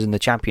Hamilton was in the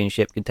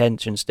championship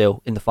contention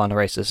still in the final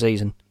race of the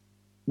season.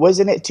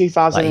 Wasn't it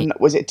 2000?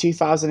 Was it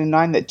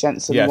 2009 that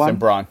Jensen won? Yes, and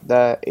Braun.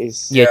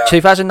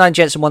 2009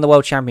 Jensen won the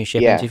world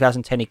championship. Yeah. In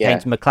 2010 he came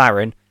to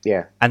McLaren.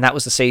 Yeah, and that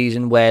was the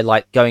season where,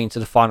 going into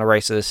the final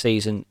race of the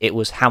season, it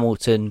was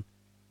Hamilton,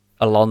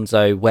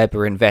 Alonso,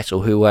 Webber, and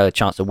Vettel who were a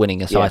chance of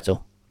winning a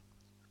title.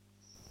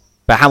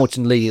 But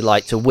Hamilton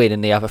really to win,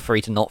 and the other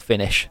 3 to not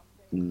finish.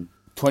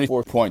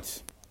 24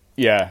 points.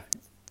 Yeah,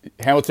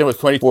 Hamilton was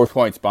 24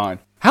 points behind.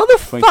 How the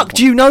fuck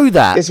do you know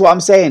that? It's what I'm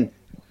saying.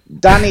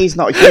 Danny's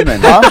not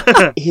human.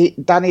 Huh?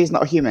 Danny's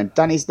not human.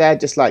 Danny's there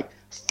just like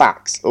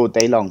facts all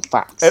day long.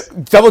 Facts.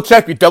 Double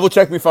check me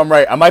if I'm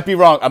right. I might be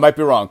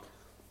wrong.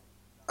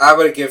 I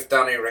would give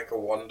Danny Rick a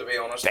 1, to be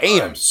honest.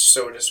 Damn. I'm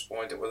so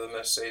disappointed with him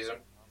this season.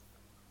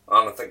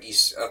 And I think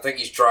he's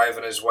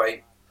driving his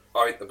way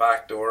out the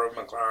back door of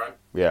McLaren.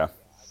 Yeah.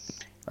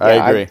 I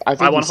agree. I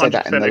think you said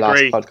that in the last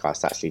agree.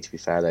 podcast, actually, to be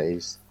fair. That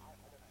he's...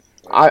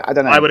 I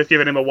don't know. I would have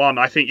given him a 1.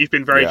 I think you've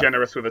been very Yeah.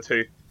 generous with a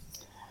 2.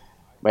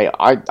 Wait,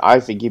 I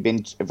think you've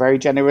been very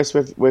generous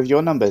with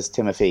your numbers,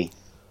 Timothy.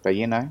 But,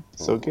 you know,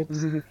 it's all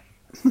good.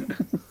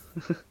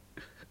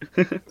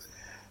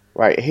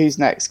 Right, who's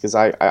next? Because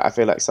I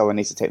feel like someone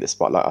needs to take the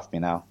spotlight off me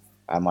now.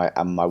 And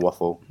my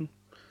waffle.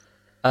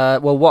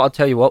 Well, what I'll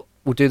tell you what,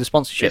 we'll do the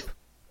sponsorship.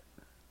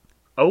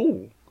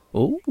 Oh.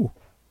 Ooh.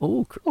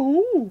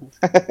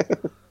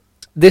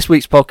 This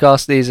week's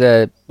podcast is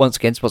once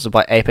again sponsored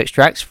by Apex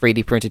Tracks,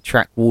 3D printed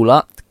track wall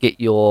art. To get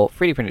your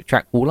 3D printed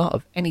track wall art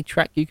of any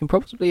track you can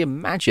possibly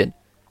imagine,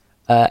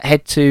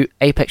 head to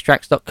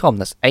apextracks.com.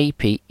 That's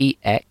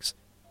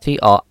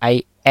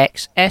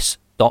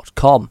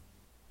apextraxs.com.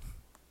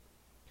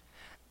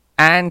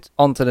 And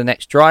on to the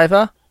next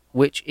driver,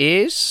 which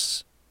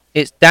is...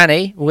 It's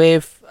Danny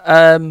with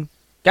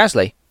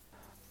Gasly.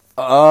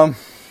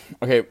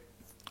 Okay.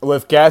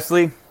 With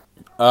Gasly,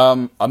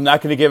 I'm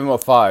not going to give him a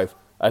 5.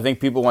 I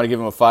think people want to give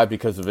him a 5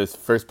 because of his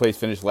first place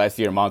finish last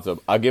year in Monza.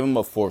 I'll give him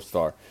a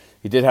 4-star.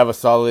 He did have a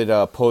solid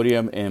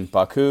podium in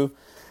Baku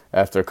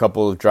after a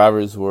couple of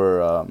drivers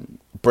were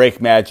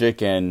brake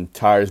magic and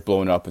tires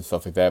blowing up and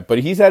stuff like that. But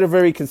he's had a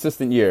very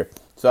consistent year.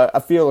 So I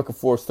feel like a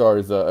 4-star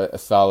is a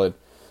solid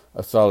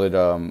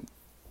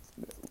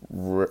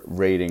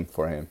rating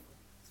for him.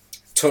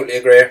 Totally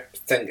agree. I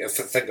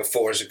think a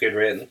 4 is a good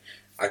rating.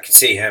 I can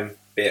see him.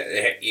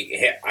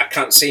 I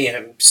can't see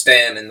him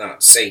staying in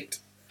that seat.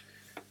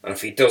 And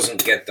if he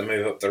doesn't get the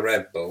move up the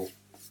Red Bull,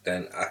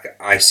 then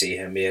I see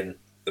him being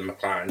the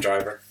McLaren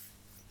driver.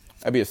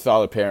 That'd be a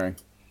solid pairing.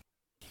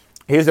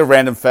 Here's a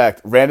random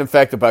fact. Random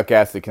fact about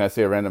Gasly. Can I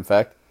say a random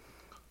fact?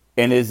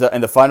 In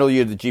the final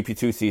year of the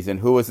GP2 season,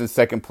 who was in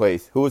second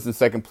place? Who was in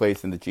second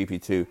place in the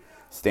GP2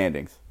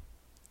 standings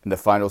in the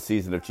final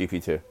season of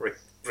GP2?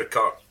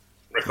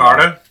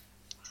 Ricardo?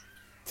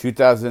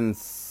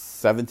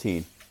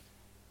 2017.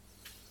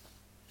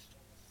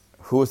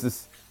 Who was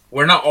this?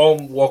 We're not all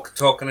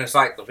talking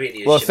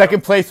encyclopedias. Well,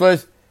 second place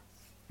was...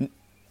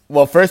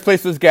 Well, first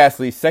place was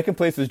Gasly. Second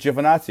place was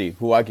Giovinazzi,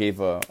 who I gave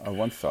a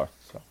 1-star.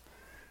 So,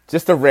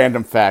 just a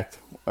random fact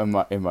in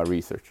my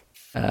research.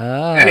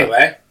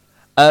 Anyway.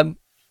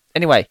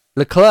 Anyway,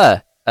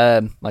 Leclerc.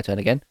 My turn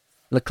again.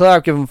 Leclerc,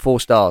 I've given 4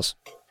 stars.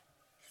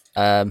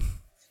 I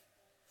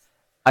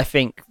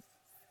think,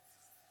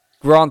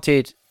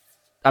 granted,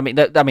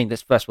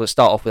 let's first of all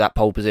start off with that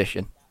pole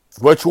position.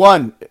 Which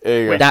one?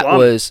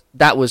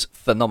 That was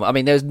phenomenal. I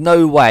mean, there's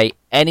no way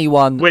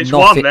anyone. Which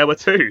one? There were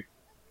 2.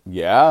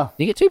 Yeah.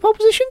 Did you get 2 pole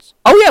positions?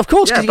 Oh yeah, of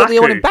course, because Yeah, you got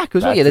the one in back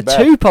as well. Yeah, the Back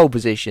to 2 pole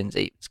positions.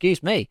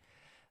 Excuse me,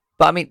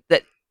 but I mean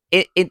that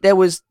there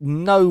was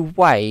no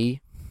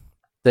way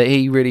that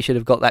he really should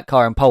have got that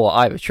car in pole at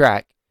either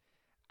track,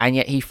 and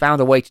yet he found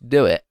a way to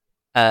do it.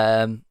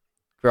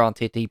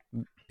 Granted,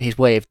 his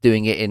way of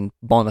doing it in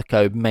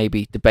Monaco may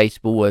be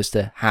debatable as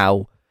to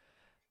how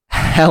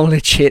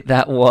legit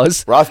that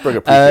was. Rosberg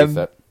appreciates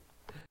that.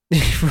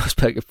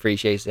 Rosberg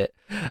appreciates it.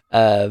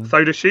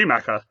 So does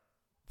Schumacher.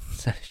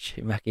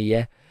 Schumacher,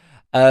 yeah.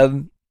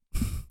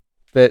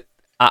 But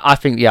I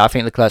think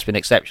Leclerc's been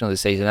exceptional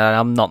this season, and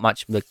I'm not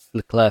much of a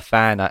Leclerc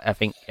fan. I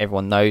think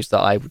everyone knows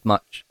that I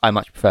much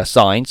prefer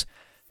Sainz,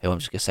 who I'm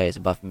just gonna say is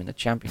above him in the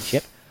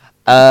championship.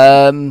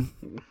 But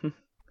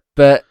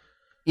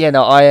yeah,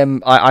 no,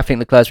 I think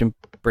Leclerc's been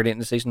brilliant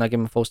this season. I give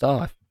him a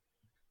 4-star.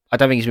 I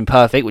don't think he's been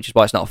perfect, which is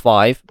why it's not a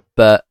 5.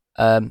 But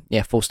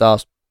yeah, 4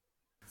 stars.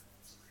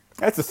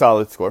 That's a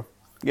solid score.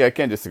 Yeah, I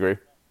can't disagree.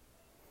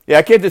 Yeah,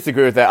 I can't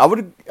disagree with that. I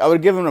would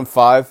have given him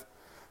 5.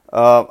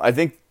 I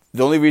think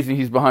the only reason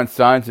he's behind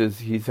Sainz is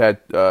he's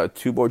had 2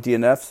 more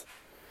DNFs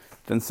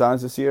than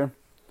Sainz this year.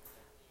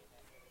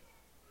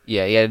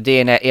 Yeah, he had a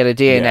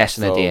DNS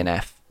and a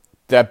DNF.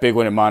 That big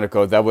one in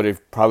Monaco, that would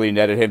have probably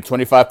netted him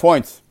 25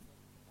 points.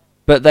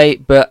 But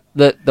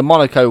the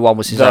Monaco one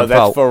was his own fault.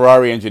 That's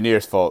Ferrari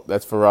engineers' fault.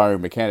 That's Ferrari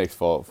mechanics'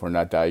 fault for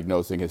not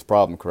diagnosing his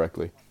problem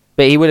correctly.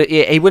 But he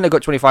wouldn't have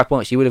got 25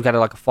 points. He would have got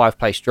like a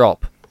 5-place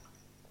drop.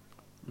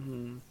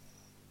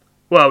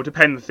 Well,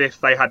 depends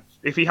if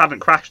he hadn't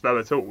crashed though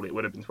at all, it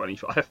would have been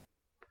 25.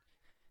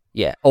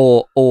 Yeah,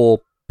 or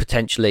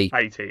potentially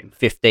 18.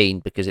 15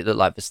 because it looked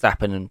like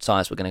Verstappen and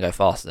Sainz were going to go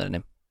faster than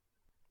him.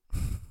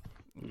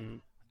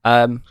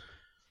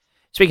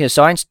 Speaking of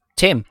Sainz,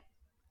 Tim,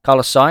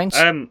 Carlos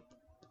Sainz,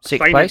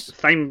 6th place.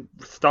 Same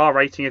star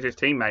rating as his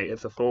teammate.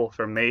 It's a 4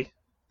 from me.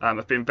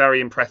 I've been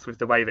very impressed with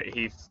the way that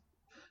he's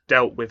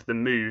dealt with the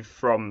move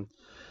from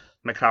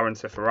McLaren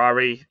to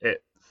Ferrari.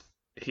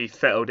 He's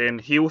settled in.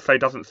 He also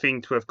doesn't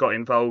seem to have got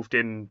involved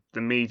in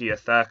the media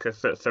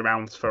circus that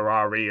surrounds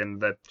Ferrari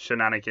and the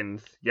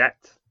shenanigans yet.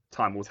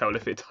 time will tell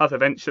if it does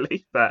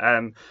eventually. But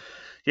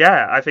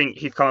yeah, I think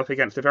he's come up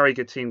against a very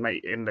good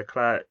teammate in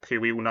Leclerc, who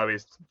we all know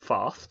is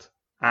fast,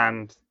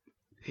 and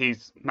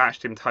he's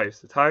matched him toe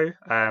to toe.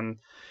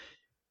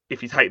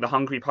 If you take the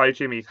Hungary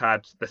podium, he's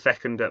had the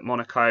second at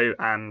Monaco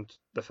and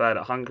the third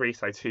at Hungary,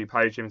 so 2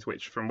 podiums,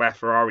 which from where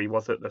Ferrari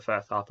was at the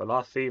first half of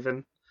last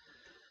season,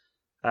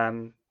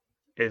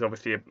 is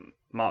obviously a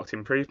marked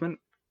improvement.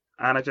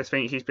 And I just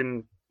think he's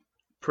been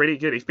pretty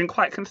good. He's been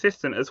quite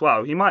consistent as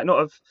well. He might not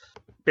have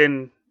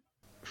been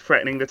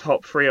threatening the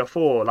top 3 or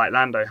 4 like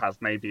Lando has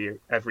maybe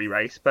every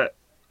race, but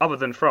other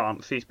than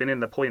France, he's been in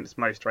the points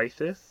most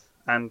races.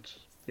 And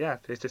yeah,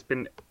 I've just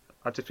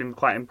been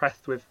quite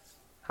impressed with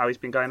how he's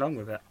been going along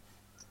with it.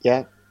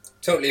 Yeah,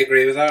 Totally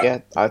agree with that.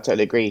 yeah, I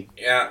totally agree.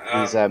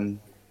 Yeah, He's done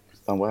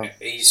well.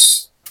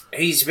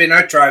 He's been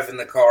out driving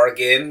the car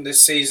again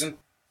this season.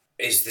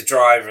 He's the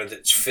driver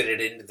that's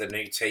fitted into the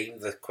new team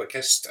the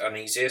quickest and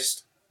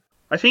easiest.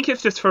 I think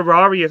it's just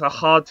Ferrari is a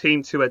hard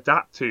team to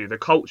adapt to. The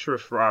culture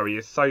of Ferrari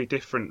is so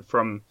different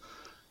from,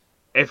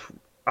 if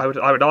I would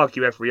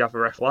argue, every other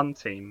F1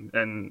 team,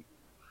 and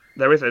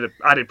there is an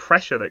added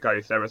pressure that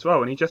goes there as well,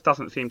 and he just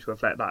doesn't seem to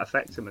have let that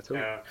affect him at all.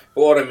 Yeah.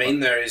 But what I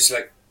mean there is,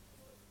 like,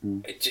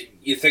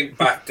 you think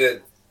back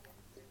to...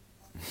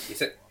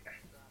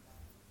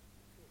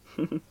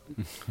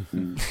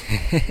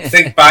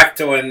 think back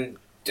to when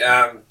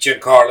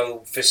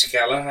Giancarlo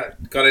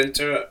Fisichella got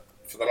into it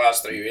for the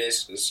last 3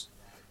 races.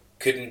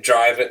 Couldn't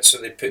drive it, so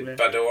they put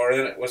Bador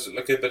in it. Was it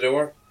Luca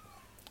Bador?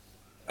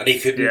 And he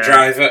couldn't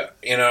drive it,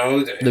 you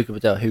know. Luca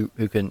Badoa,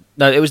 who can?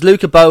 No, it was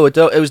Luca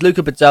Badoa. It was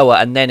Luca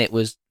Badoa, and then it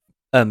was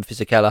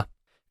Fisichella,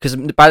 because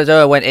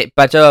Badoa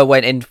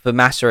went in for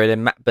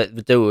Massa, but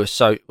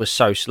Badoa was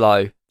so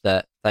slow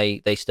that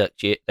they stuck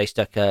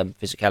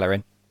Fisichella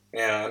in.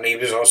 Yeah, and he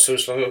was also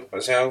slow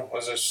as hell.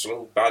 Was a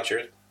slow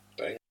badger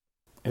thing.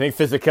 I think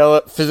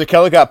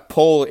Fisichella got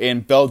pole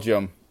in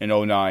Belgium in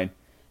 2009,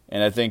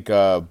 and I think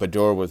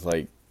Bador was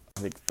like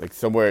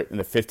somewhere in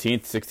the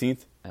 15th,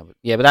 16th.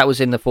 Yeah, but that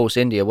was in the Force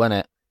India,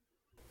 wasn't it?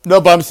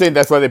 No, but I'm saying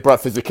that's why they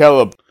brought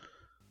Fisichella.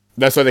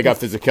 That's why they got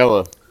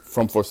Fisichella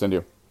from Force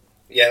India.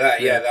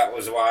 That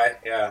was why.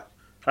 Yeah.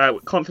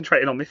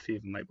 Concentrating on this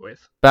season, my boys.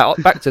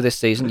 But back to this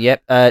season,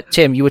 yep.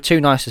 Tim, you were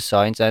too nice to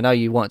sign, so I know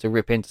you wanted to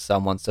rip into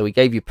someone, so we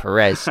gave you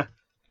Perez.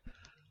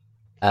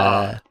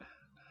 Where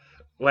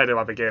do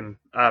I begin?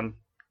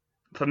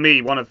 For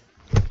me,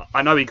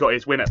 I know he got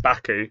his win at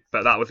Baku,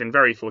 but that was in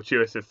very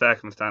fortuitous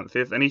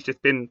circumstances, and he's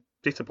just been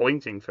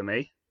disappointing for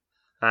me.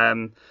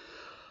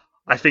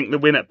 I think the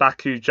win at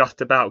Baku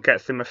just about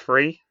gets him a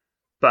 3,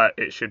 but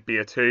it should be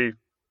a 2.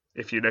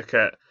 If you look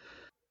at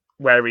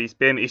where he's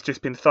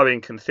just been so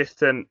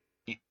inconsistent.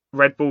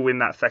 Red Bull in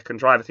that second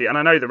driver seat, and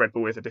I know the Red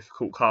Bull is a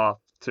difficult car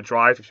to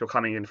drive if you're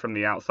coming in from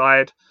the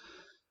outside.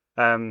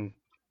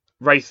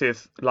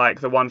 Races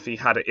like the ones he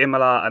had at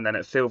Imola and then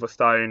at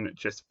Silverstone,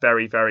 just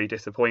very, very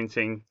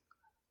disappointing.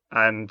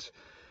 And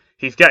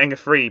he's getting a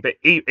 3, but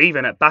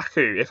even at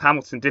Baku, if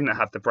Hamilton didn't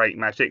have the brake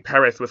magic,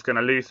 Perez was going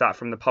to lose that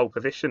from the pole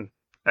position.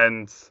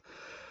 And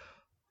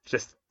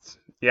just,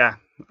 yeah,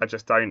 I've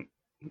just been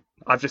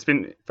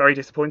very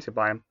disappointed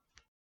by him.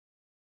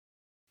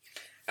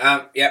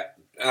 Yeah,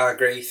 I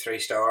agree, 3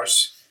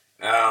 stars.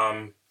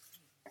 But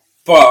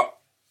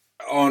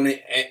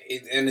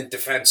in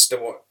defence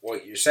to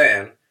what you're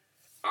saying,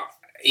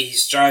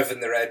 he's driving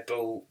the Red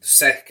Bull, the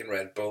second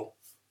Red Bull,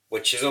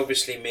 which is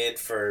obviously made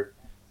for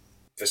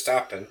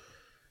Verstappen.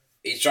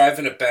 He's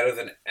driving it better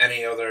than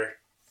any other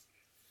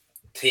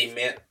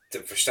teammate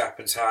that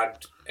Verstappen's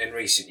had in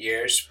recent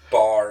years,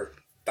 bar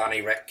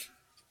Danny Rick.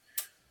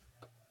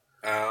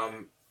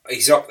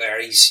 He's up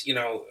there. He's,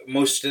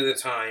 most of the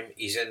time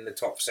he's in the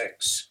top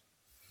 6,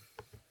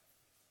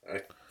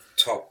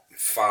 top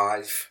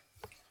 5.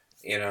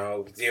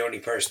 The only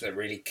person that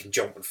really can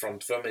jump in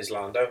front of him is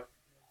Lando.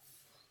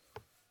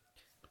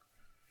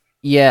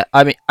 Yeah,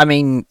 I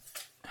mean,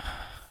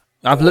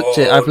 I've looked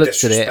at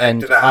it,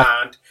 and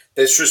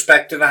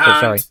disrespect to the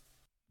hand.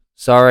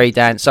 Sorry,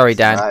 Dan.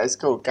 It's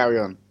cool. Carry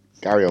on,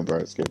 bro.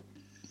 It's good.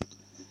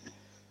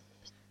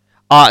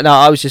 No,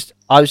 I was just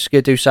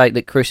gonna say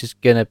that Chris is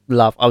gonna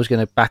love. I was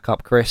gonna back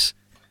up Chris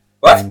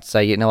and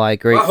say, I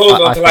agree. Well,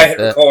 hold on till I hit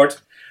record.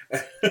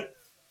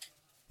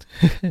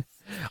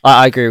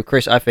 I agree with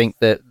Chris. I think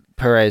that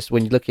Perez,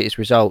 when you look at his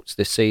results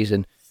this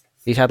season,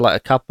 he's had like a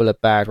couple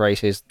of bad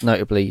races,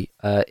 notably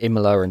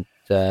Imola and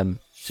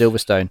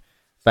Silverstone.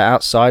 But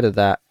outside of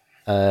that,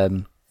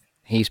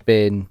 he's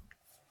been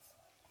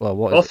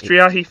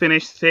Austria. He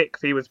finished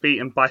 6th. He was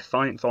beaten by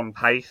Sainz on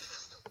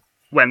pace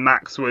when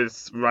Max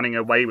was running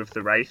away with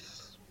the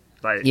race.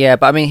 Yeah,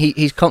 but I mean,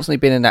 he's constantly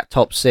been in that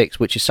top 6,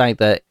 which is saying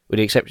that, with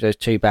the exception of those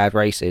 2 bad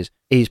races,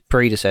 his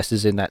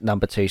predecessors in that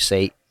number 2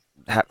 seat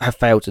have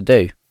failed to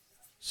do.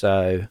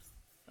 So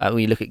when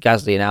you look at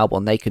Gasly and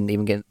Albon, they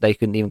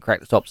couldn't even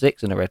crack the top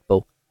 6 in a Red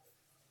Bull.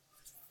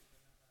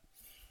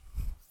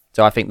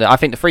 So I think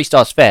the 3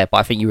 stars fair, but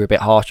I think you were a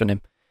bit harsh on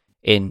him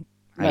in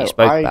how you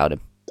spoke about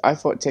him. I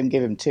thought Tim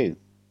gave him 2.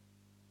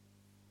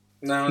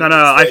 No.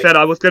 I said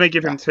I was going to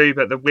give him 2,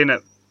 but the win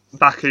at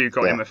Baku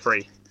got Yeah. him a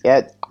 3.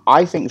 Yeah,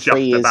 I think Just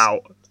 3 is.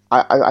 about.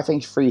 I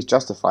think 3 is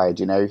justified.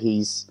 You know,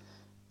 he's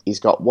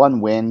got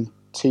 1 win,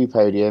 2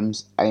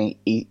 podiums, and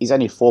he's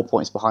only 4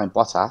 points behind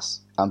Bottas,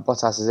 and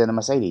Bottas is in a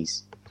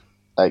Mercedes.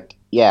 Like,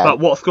 yeah. But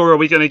what score are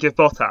we going to give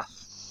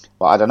Bottas?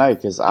 Well, I don't know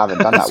because I haven't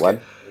done that one.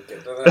 We'll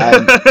get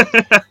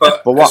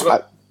to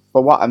that.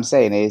 But what I'm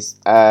saying is,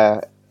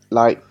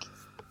 like,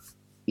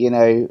 you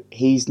know,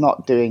 he's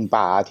not doing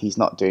bad. He's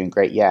not doing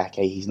great. Yeah,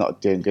 okay, he's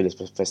not doing good as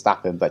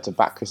Verstappen. But to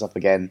back Chris up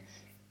again,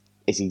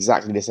 it's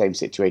exactly the same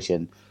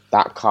situation.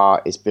 That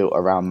car is built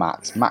around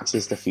Max. Max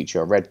is the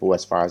future of Red Bull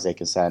as far as they're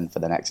concerned for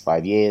the next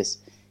 5 years.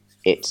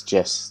 It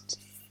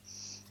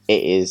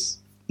is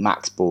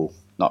Max Bull,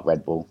 not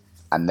Red Bull,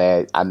 and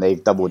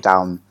they've doubled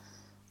down,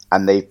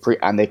 and they've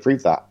proved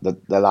that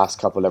the last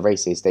couple of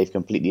races they've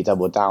completely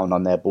doubled down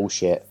on their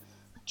bullshit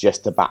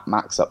just to back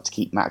Max up to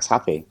keep Max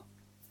happy.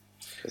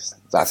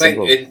 I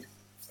think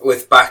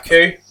with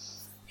Baku,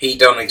 he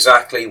done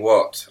exactly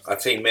what a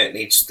teammate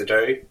needs to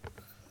do,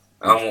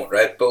 and what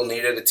Red Bull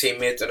needed a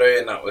teammate to do,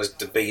 and that was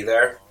to be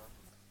there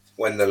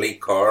when the lead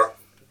car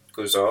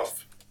goes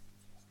off.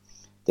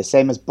 The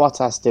same as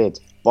Bottas did.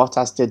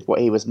 Bottas did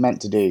what he was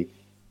meant to do.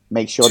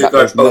 Make sure Took that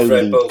there's out no both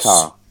Red lead Bulls.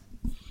 car.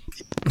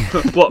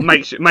 What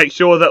make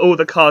sure that all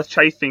the cars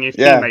chasing his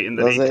Yeah, teammate in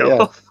the that's lead it, go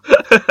yeah.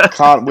 off?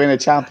 Can't win a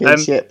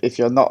championship if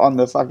you're not on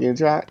the fucking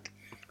track.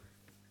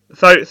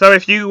 So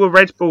if you were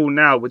Red Bull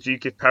now, would you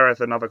give Perez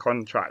another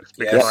contract?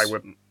 Because Yes. I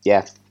wouldn't.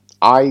 Yeah,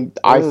 I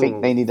Ooh.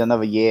 think they need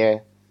another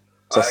year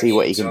to I see think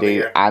what he he's can another do,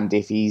 year. and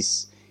if he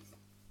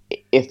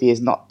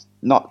is not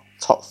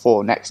top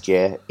 4 next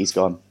year, he's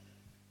gone.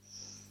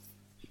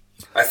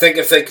 I think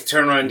if they could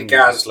turn around to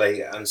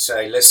Gasly and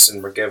say,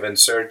 listen, we're giving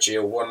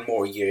Sergio 1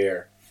 more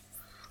year,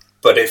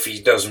 but if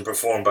he doesn't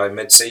perform by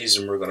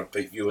mid-season, we're going to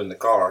put you in the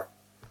car.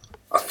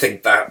 I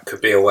think that could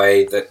be a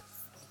way that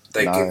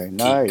they could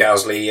No. keep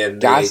Gasly in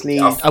Gasly-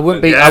 I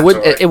wouldn't be. Yeah, I would.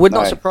 It would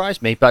not No.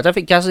 surprise me, but I don't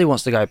think Gasly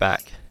wants to go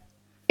back.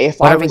 If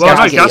Well, I I was think Well,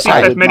 no, Gasly- Gasly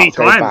I said would many not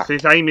go times back.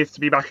 his aim is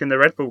to be back in the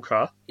Red Bull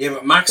car. Yeah,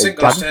 but Max ain't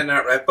going to stay in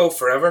that Red Bull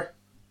forever.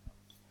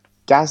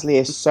 Gasly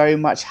is so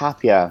much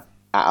happier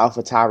at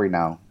AlphaTauri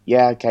now.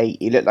 Yeah, okay,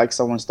 he looked like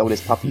someone stole his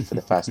puppy for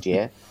the first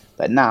year,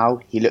 but now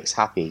he looks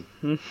happy.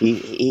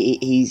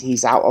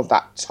 He's out of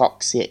that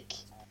toxic,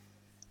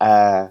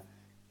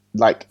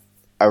 like,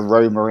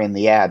 aroma in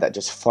the air that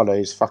just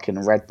follows fucking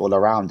Red Bull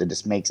around and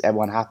just makes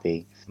everyone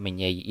happy. I mean,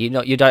 yeah, you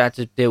don't have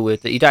to deal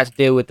with it. You don't have to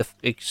deal with the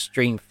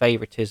extreme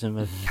favoritism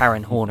of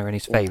Karen Horner and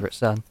his favorite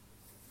son.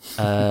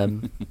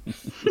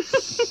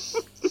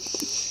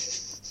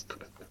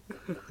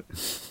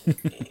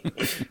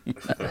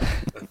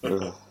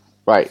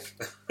 Right,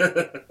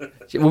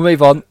 We'll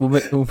move on.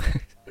 We'll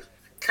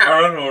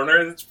Karen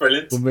Horner, that's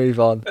brilliant. move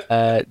on.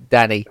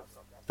 Danny,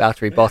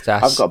 Valtteri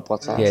Bottas. I've got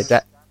Bottas. Yeah,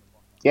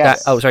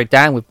 Yes,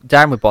 Dan with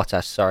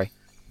Bottas. Sorry.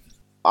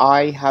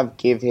 I have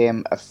give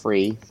him a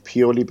 3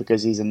 purely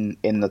because he's in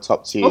the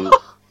top 2,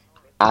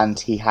 and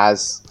he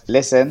has.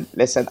 Listen.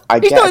 I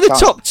He's get not a in the chance.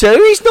 top 2.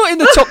 He's not in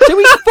the top 2.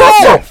 He's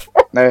fourth.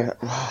 No,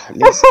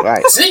 listen,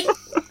 right. See?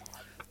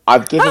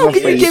 I've given How him a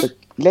can you 3. give-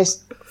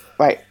 Listen,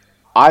 right.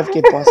 I've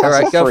given Bottas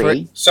Alright, a go for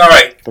 3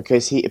 Sorry.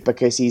 because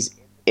he's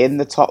in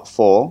the top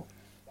 4.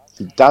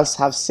 He does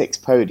have 6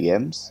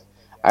 podiums.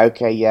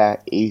 Okay, yeah,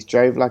 he's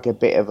drove like a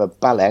bit of a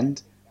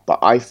bellend, but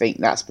I think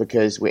that's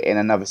because we're in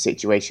another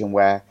situation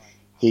where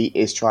he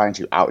is trying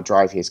to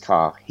outdrive his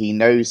car. He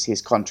knows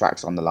his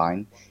contract's on the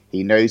line.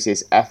 He knows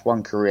his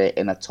F1 career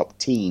in a top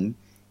team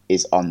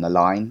is on the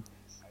line,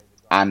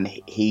 and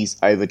he's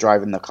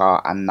overdriving the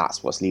car, and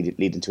that's what's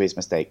leading to his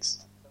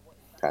mistakes.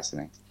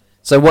 Personally.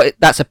 So what?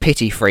 That's a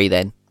pity free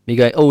then. You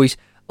go, he's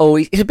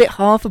a bit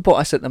hard for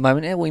Bottas at the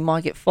moment. Yeah, well, he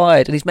might get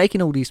fired, and he's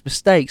making all these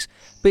mistakes,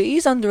 but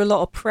he's under a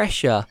lot of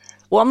pressure.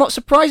 Well, I'm not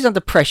surprised he's under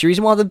pressure. He's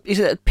he's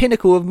at the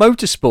pinnacle of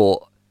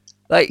motorsport.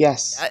 Like,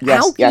 Yes, how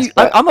yes, can yes, you?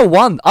 but- I'm a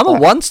 1. I'm a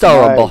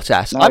 1-star on no,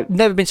 Bottas. no. I've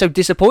never been so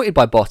disappointed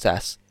by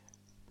Bottas.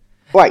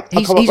 Right,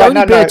 He's come on, only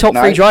right, been no, a top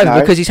no, 3 driver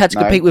no, because he's had to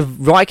no. compete with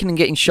Raikkonen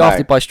getting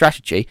shafted No. by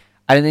strategy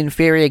and an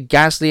inferior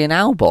Gasly and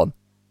Albon.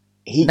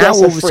 He Now gets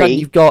all a of a sudden 3.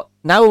 you've got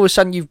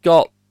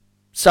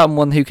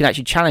someone who can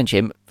actually challenge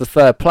him for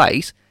 3rd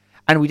place,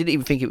 and we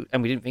didn't think it was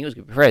going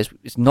to be Perez.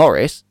 It's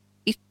Norris.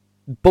 He's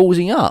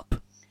ballsing up.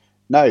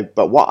 No,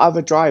 but what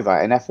other driver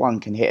in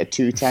F1 can hit a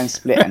 210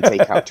 split and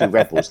take out 2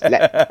 Red Bulls?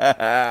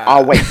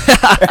 I'll wait.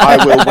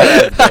 I will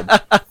wait for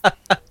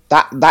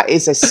him. That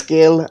is a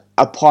skill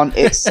upon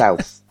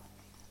itself.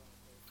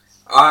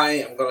 I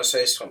am going to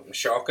say something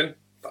shocking,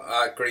 but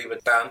I agree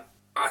with Dan.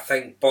 I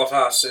think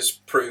Bottas has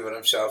proven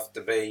himself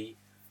to be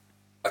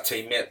a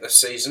teammate this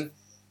season.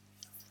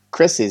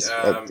 Chris, you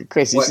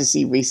what- should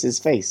see Reese's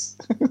face.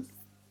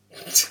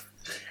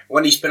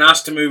 When he's been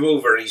asked to move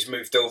over, he's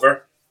moved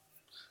over.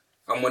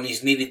 And when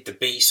he's needed to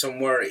be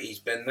somewhere, he's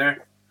been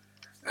there.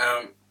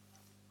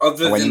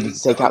 Other And when than you need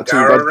to take the out 2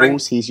 Hungaroring- Red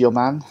Bulls, he's your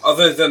man.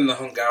 Other than the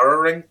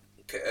Hungaroring,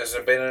 has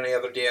there been any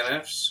other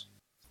DNFs?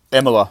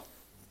 Imola.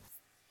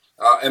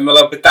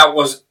 Imola, but that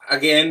was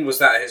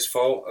that his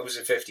fault? It was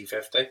a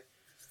 50-50.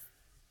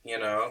 You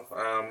know,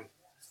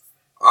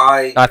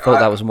 I thought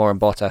that was more on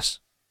Bottas.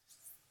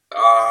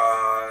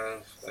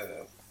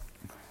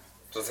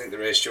 Don't think the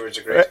race stewards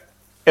agreed.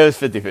 It was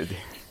 50-50.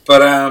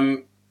 But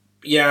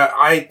yeah,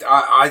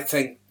 I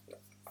think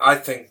I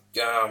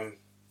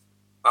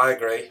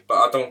agree, but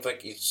I don't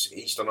think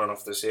he's done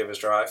enough to save his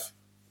drive.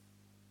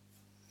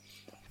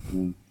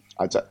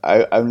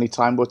 Only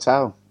time will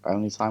tell.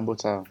 Only time will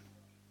tell.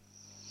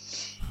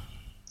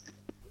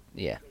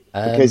 Yeah.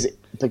 Because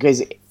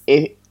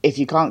if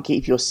you can't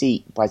keep your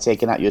seat by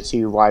taking out your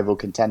two rival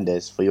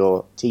contenders for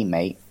your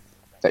teammate,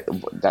 that you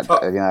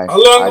know.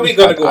 How long are we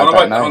going to go on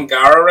about the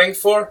Hungaroring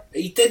for?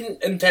 He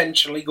didn't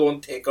intentionally go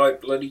and take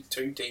out bloody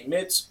two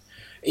teammates.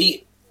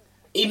 He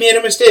made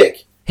a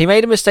mistake. He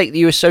made a mistake that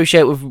you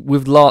associate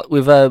with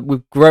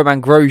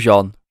Roman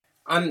Grosjean.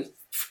 And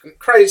for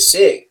Christ's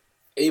sake,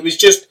 it was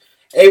just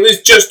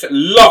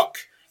luck.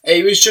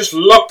 It was just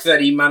luck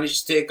that he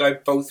managed to take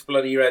out both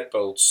bloody Red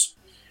Bulls.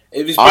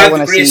 It was by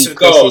the grace of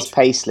God. Chris's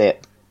payslip.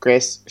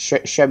 Chris,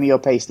 show me your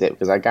payslip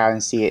because I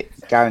guarantee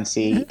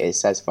it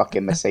says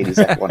fucking Mercedes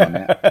F1 on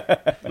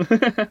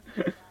it.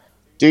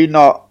 Do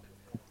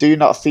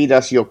not feed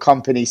us your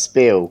company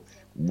spiel.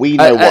 We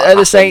know what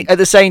happened. At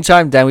the same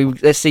time, Dan,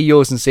 let's see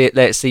yours and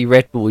let's see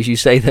Red Bull. As you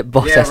say that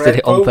Bottas did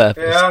it on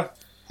purpose. Yeah.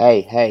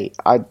 Hey,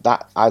 I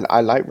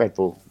like Red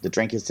Bull. The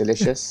drink is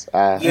delicious.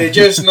 You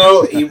just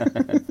know.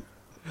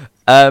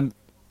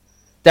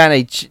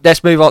 Danny,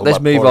 let's move on. Let's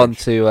move on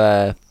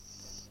to.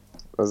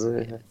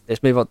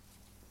 Let's move on.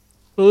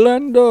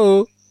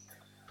 Lando.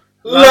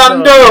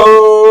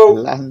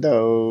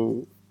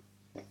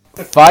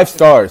 5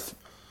 stars.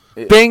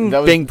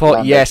 Bing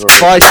pot. Yes,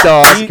 5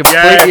 stars.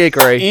 Completely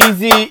agree.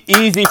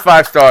 Easy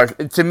 5 stars.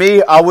 To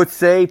me, I would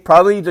say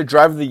probably the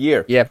driver of the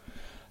year. Yeah.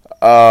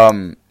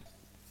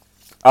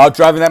 Out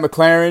driving that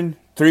McLaren,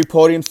 3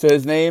 podiums to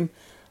his name.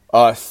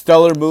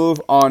 Stellar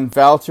move on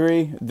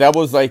Valtteri. That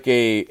was like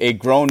a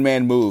grown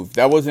man move.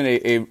 That wasn't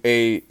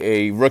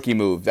a rookie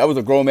move. That was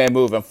a grown man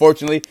move.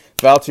 Unfortunately,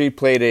 Valtteri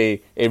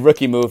played a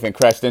rookie move and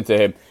crashed into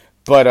him.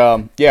 But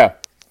yeah,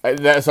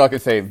 that's all I can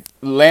say.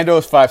 Lando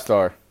is 5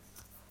 star.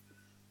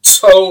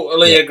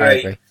 Totally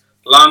agree.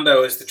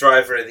 Lando is the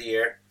driver of the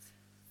year.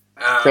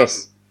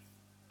 Chris,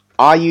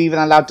 are you even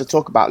allowed to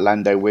talk about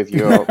Lando with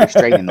your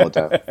restraining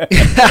order? Are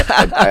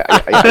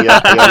you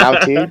allowed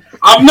to?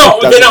 I'm not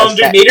within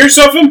 100 meters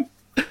of him.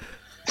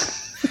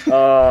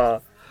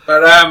 But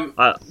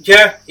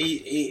yeah,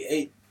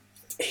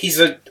 he's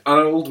an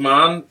old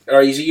man,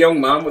 or he's a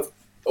young man with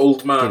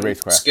old man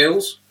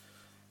skills,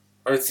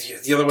 or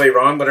the other way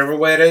around, whatever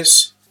way it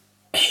is.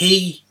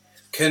 He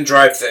can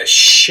drive the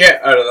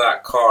shit out of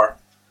that car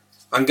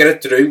and get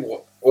it to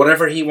do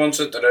whatever he wants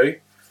it to do.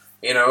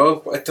 You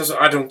know, it doesn't.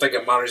 I don't think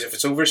it matters if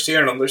it's oversteer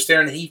and understeer,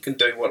 and he can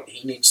do what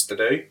he needs to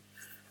do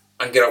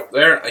and get up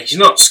there. And he's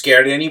not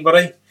scared of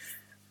anybody,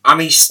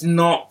 and he's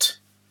not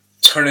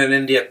turning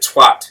into a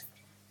twat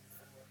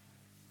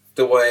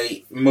the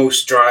way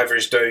most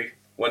drivers do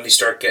when they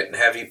start getting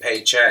heavy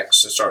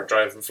paychecks and start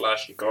driving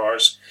flashy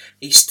cars.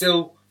 He's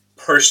still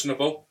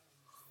personable.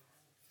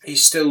 He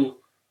still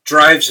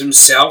drives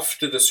himself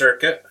to the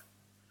circuit.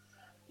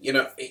 You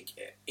know,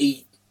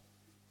 he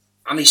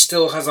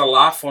still has a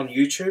laugh on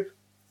YouTube,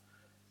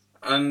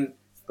 and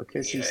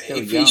because he's still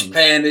if young. he's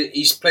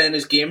playing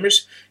his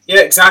gamers. Yeah,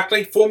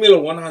 exactly. Formula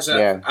One has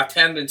a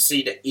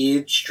tendency to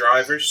age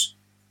drivers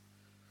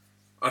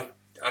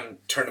and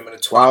turn them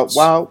into twats.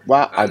 Well,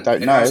 I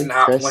don't know,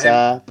 Chris,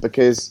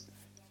 because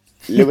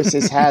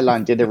Lewis's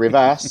hairline did a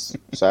reverse,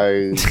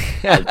 so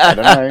I don't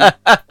know.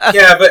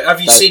 Yeah, but have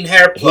you seen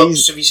hair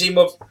plugs? Have you seen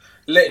what?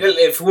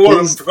 If we're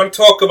going to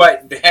talk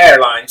about the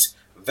hairlines,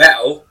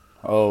 Vettel.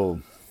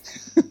 Oh.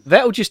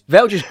 Vettel just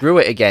grew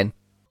it again.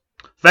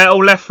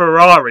 Vettel left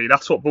Ferrari.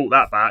 That's what brought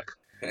that back.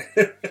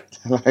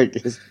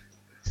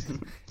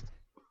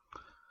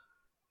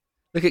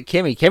 Look at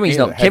Kimi. Kimi's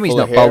not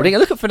balding.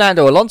 And look at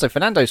Fernando Alonso.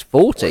 Fernando's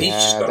 40. Well, he's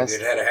just got a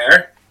good head of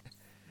hair.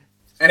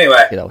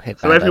 Anyway,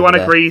 so everyone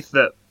agrees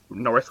that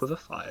Norris was a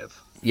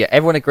 5. Yeah,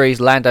 everyone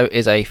agrees Lando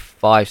is a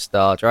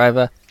 5-star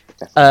driver.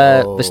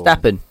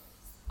 Verstappen,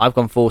 I've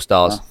gone 4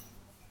 stars.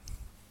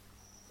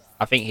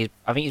 I think he's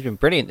been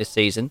brilliant this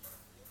season,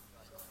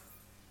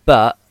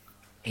 but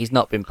he's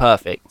not been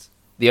perfect.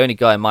 The only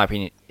guy, in my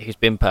opinion, who's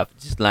been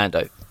perfect is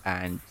Lando.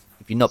 And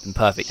if you've not been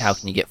perfect, how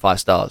can you get 5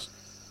 stars?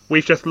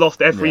 We've just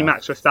lost every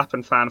Max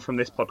Verstappen fan from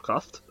this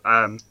podcast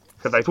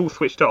because they've all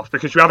switched off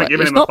because you haven't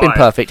given him a 5. He's not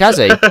been perfect, has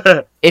he?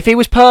 If he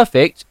was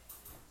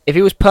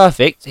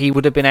perfect, he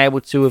would have been able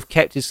to have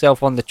kept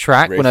himself on the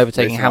track when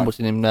overtaking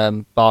Hamilton in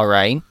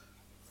Bahrain.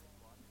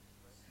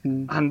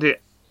 And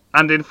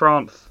in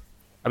France.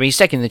 I mean, he's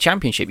second in the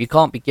championship. You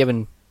can't be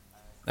given.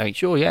 I mean,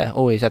 sure, yeah.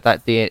 Oh, he's had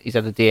the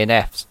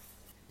DNFs.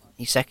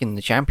 He's second in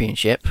the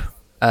championship.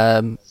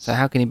 So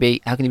how can he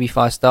be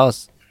 5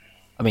 stars?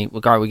 I mean,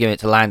 we're giving it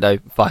to Lando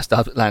 5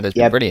 stars. But Lando's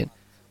been brilliant.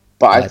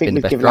 But I think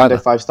we've given Lando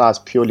 5 stars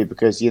purely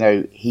because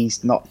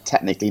he's not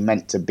technically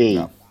meant to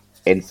be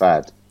in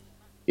third.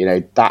 You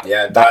know that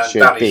should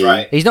Danny's be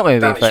right. He's not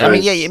moving Danny's first. I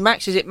mean, right. yeah,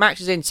 Max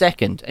is in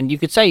second, and you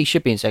could say he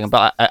should be in second,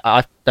 but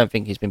I don't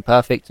think he's been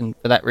perfect, and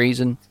for that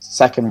reason,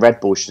 second. Red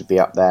Bull should be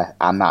up there,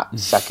 and that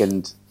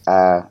second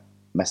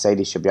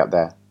Mercedes should be up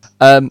there.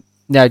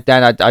 no,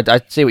 Dan,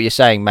 I see what you're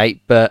saying,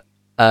 mate, but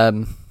I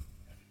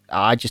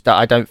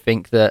don't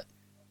think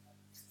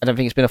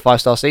it's been a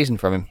 5-star season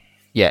from him.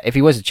 Yeah, if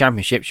he was a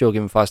championship, sure,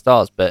 give him 5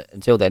 stars, but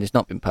until then, it's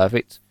not been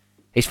perfect.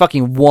 He's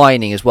fucking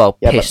whining as well.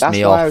 Yeah, Pissed but that's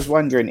me why off. I was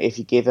wondering if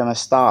you give him a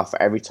star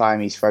for every time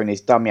he's thrown his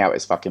dummy out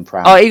his fucking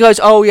pram. Oh, he goes,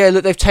 oh yeah,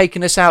 look, they've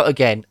taken us out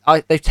again.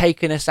 They've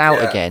taken us out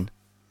Yeah. again.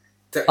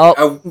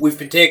 Oh. We've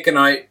been taken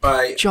out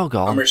by Jog a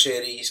on.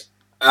 Mercedes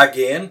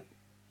again.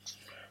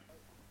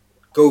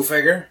 Go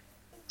figure.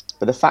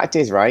 But the fact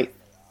is, right,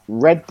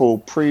 Red Bull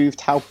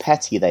proved how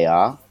petty they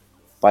are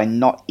by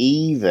not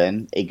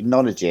even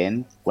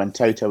acknowledging when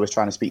Toto was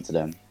trying to speak to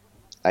them.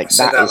 Like, I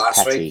said that that is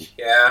last petty. week.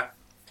 Yeah.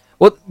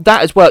 Well,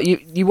 that as well.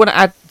 You want to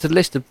add to the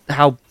list of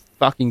how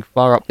fucking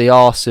far up the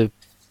arse of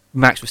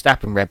Max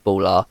Verstappen Red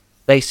Bull are.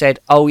 They said,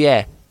 oh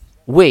yeah,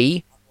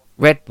 we,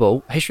 Red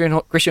Bull, Christian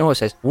Horner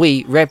says,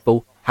 we, Red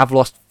Bull, have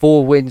lost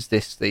 4 wins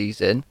this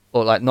season,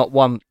 or like not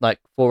one, like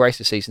 4 races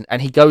this season,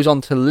 and he goes on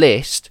to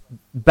list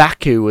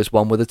Baku as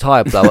one with a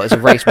tyre blower as a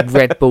race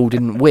Red Bull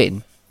didn't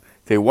win.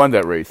 They won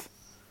that race.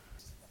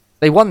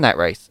 They won that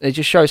race. It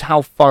just shows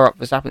how far up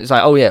Verstappen. It's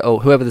like, oh yeah,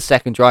 whoever the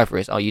second driver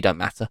is, you don't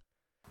matter.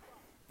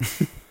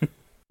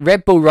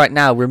 Red Bull right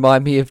now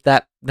remind me of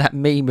that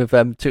meme of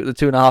the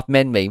 2.5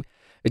 Men meme.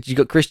 You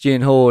got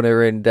Christian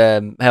Horner and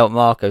Helmut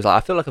Marko. It's like,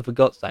 I feel like I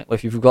forgot something. Well,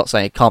 if you forgot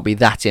something, it can't be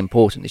that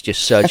important. It's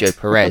just Sergio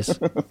Perez.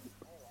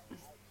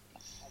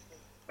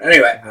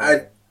 Anyway,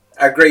 I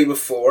agree with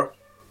 4.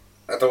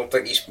 I don't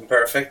think he's been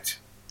perfect.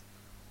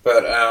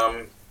 But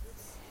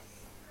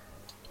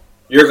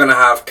you're going to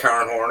have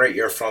Karen Horner at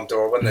your front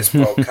door when this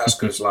podcast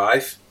goes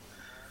live.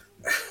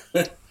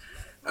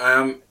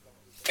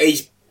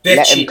 He's bitchiness.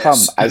 Let him come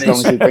as long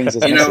as he brings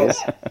his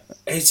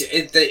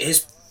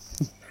missus.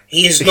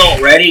 He is not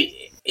ready.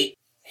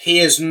 He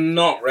is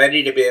not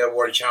ready to be a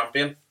world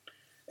champion.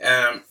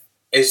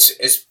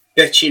 His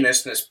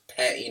bitchiness and his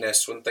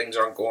pettiness when things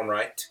aren't going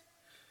right.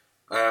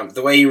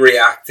 The way he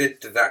reacted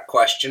to that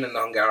question in the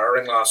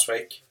Hungaroring last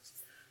week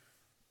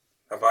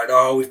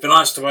about, we've been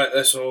asked about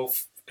this all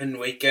fucking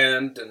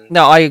weekend. And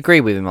No, I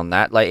agree with him on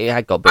that. Like, it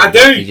had got I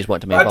better. do. He just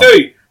wanted to move I on.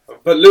 do.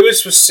 But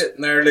Lewis was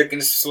sitting there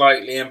looking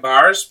slightly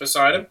embarrassed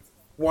beside him.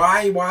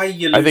 Why are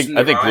you losing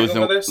I think the ride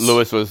over this?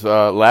 Lewis was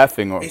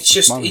laughing or It's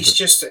just smiling.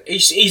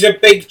 he's a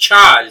big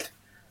child.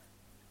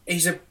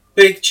 He's a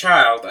big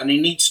child, and he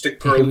needs to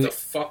grow the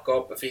fuck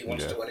up if he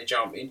wants to win a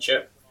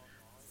championship.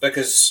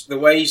 Because the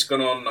way he's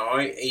gone on now,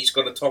 he's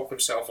going to talk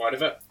himself out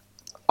of it.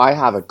 I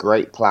have a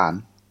great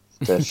plan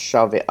to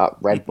shove it up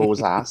Red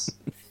Bull's ass.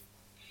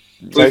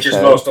 We've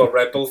just lost all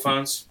Red Bull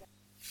fans.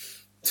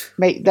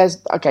 Mate, there's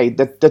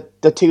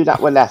the 2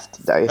 that were left.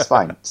 It's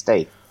fine.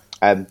 Stay.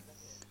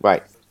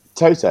 Right.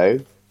 Toto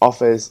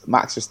offers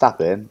Max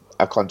Verstappen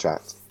a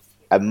contract.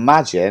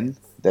 Imagine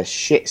the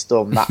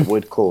shitstorm that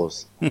would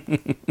cause.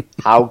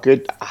 How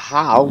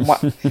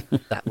much?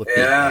 That would be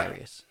Yeah.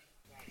 hilarious.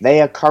 They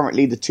are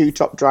currently the 2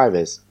 top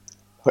drivers.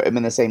 Put them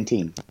in the same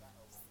team.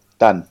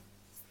 Done.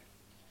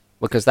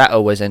 Because that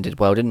always ended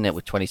well, didn't it?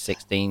 With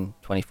 2016,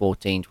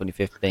 2014,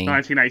 2015,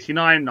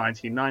 1989,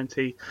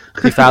 1990.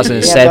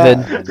 2007.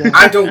 Yeah, but-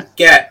 I don't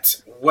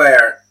get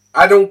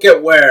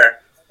where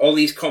all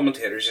these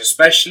commentators,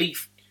 especially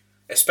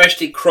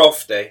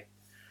Crofty,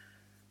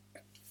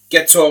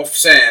 gets off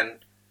saying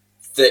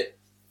that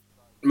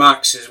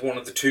Max is one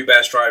of the 2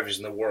 best drivers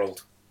in the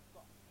world.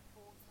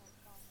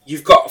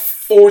 You've got a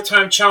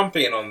 4-time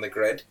champion on the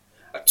grid,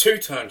 a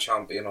 2-time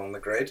champion on the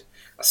grid,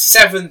 a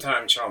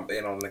 7-time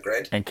champion on the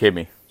grid, and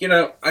Kimi. You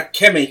know, a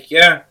Kimi,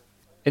 yeah.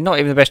 They're not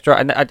even the best driver.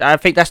 And I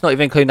think that's not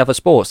even including other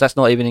sports. That's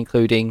not even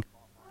including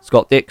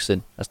Scott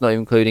Dixon. That's not even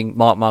including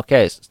Marc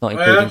Marquez. It's not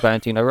including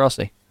Valentino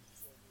Rossi.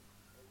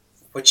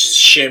 Which is a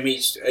shame.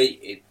 He's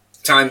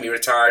time he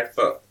retired,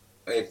 but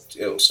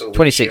it'll still be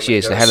 26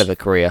 years is a hell of a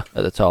career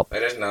at the top.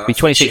 It is now. Be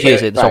 26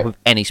 years at the top of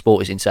any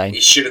sport is insane. He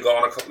should have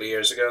gone a couple of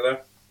years ago, though.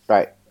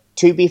 Right.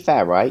 To be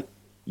fair, right,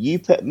 you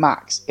put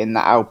Max in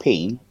the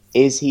Alpine,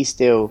 is he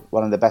still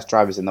one of the best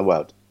drivers in the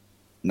world?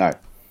 No.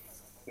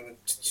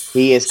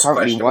 He is It's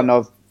currently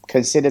questionable.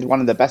 considered one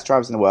of the best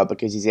drivers in the world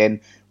because he's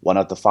in one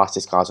of the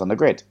fastest cars on the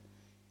grid.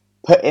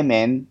 Put him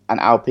in an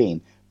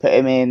Alpine. Put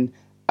him in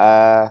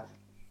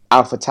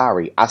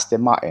AlphaTauri,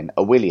 Aston Martin,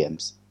 a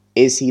Williams.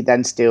 Is he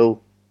then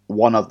still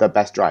one of the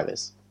best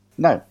drivers?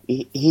 No.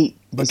 He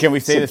But can we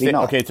say the simply same?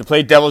 not. Okay, to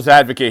play devil's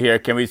advocate here,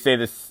 can we say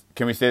this?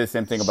 Can we say the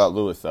same thing about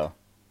Lewis though?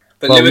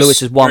 But Well, Lewis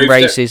has won proved it.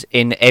 races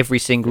in every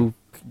single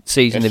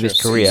season of his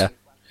That's true. career,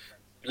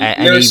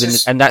 and Lewis even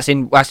is-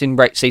 that's in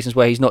seasons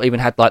where he's not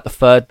even had like the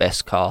 3rd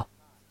best car.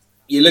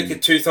 You look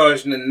at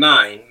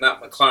 2009,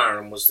 that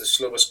McLaren was the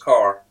slowest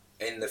car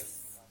in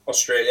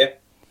Australia.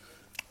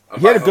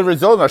 He had a good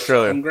result in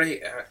Australia.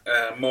 Hungary,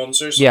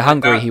 Monza. or something Yeah, like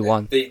Hungary that. he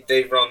won.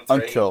 They run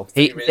Until-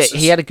 He races.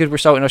 he had a good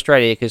result in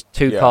Australia because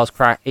two Yeah. cars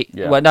crashed.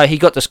 Yeah. Well, no, he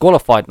got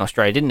disqualified in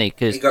Australia, didn't he?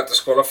 He got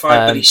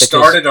disqualified, but he because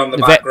started on the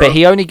back row. But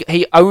he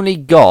only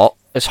got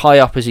as high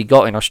up as he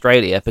got in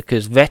Australia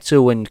because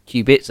Vettel and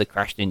Kubica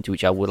crashed into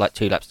each other with like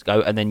 2 laps to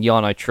go, and then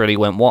Jarno Trulli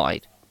went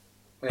wide.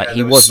 Like,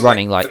 he there was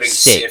running like 3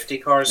 sick. safety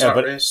cars Yeah, that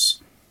but- race.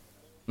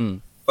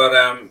 Mm. But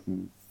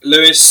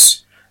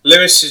Lewis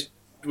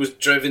was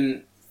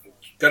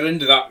got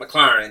into that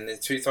McLaren in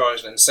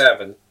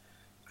 2007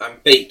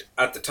 and beat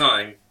at the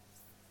time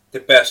the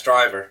best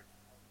driver.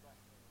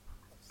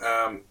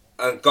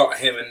 And got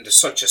him into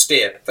such a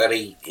state that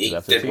he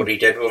Left the did team. what he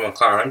did with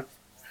McLaren.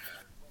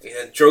 He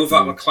drove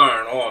that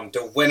McLaren on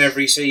to win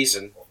every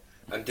season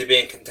and to be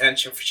in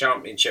contention for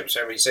championships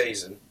every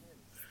season.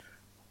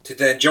 To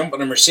then jump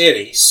on a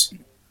Mercedes,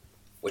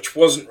 which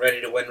wasn't ready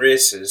to win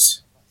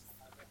races,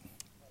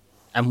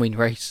 And win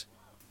race.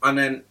 and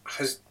then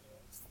has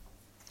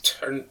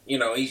turned, you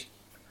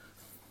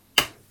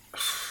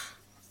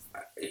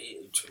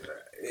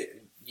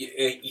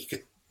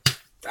could,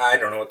 I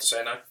don't know what to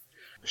say now.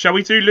 Shall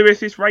we do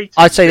Lewis's rating?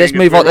 I'd say let's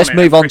seeing as move we're on. Let's it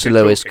move and on Chris to is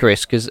Lewis, talking?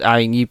 Chris, because I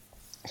think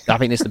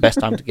this is the best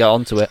time to get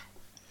onto it.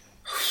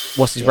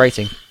 What's his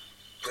rating?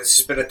 This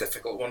has been a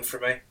difficult one for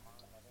me.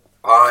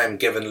 I'm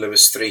giving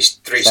Lewis three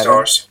 7.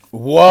 stars.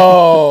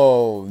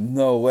 Whoa!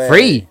 No way.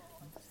 3.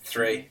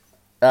 3.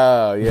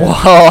 Oh yeah.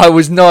 Whoa! I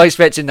was not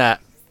expecting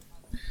that.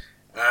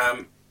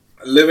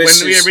 Lewis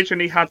When we is,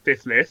 originally had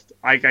this list,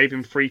 I gave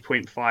him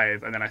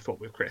 3.5, and then I thought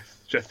with Chris,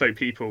 just so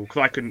people,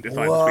 because I couldn't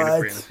decide between a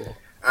 3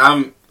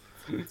 and a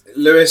 4.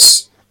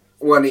 Lewis,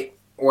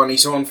 when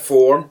he's on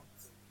form,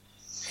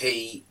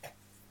 he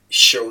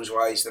shows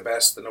why he's the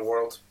best in the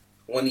world.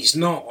 When he's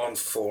not on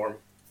form,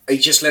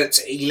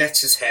 he lets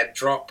his head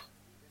drop.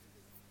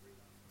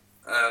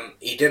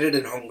 He did it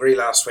in Hungary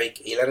last week.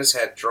 He let his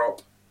head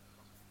drop,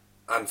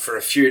 and for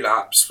a few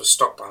laps was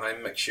stuck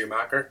behind Mick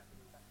Schumacher.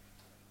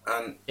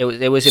 And It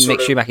was in sort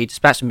Mick of- Schumacher. He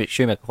dispatched Mick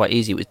Schumacher quite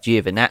easy. It was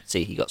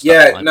Giovinazzi he got stuck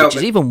Yeah, behind, no, which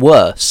is but- even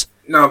worse.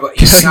 no, but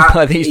he sat.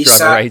 By these he driver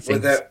sat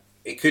ratings.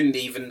 he couldn't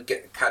even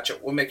catch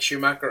up with Mick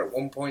Schumacher at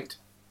one point.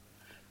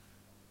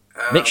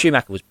 Mick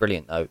Schumacher was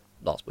brilliant though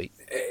last week.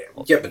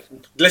 Yeah, but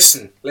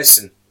listen.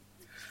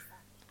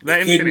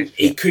 Let him He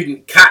finish.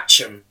 couldn't catch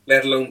him,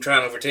 let alone try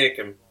and overtake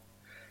him.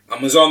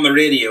 And was on the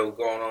radio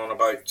going on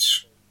about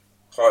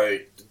how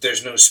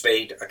there's no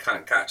speed, I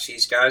can't catch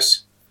these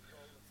guys.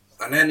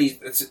 And then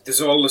there's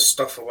all this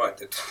stuff about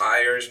the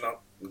tyres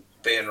not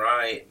being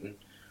right, and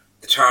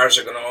the tyres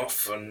are going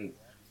off, and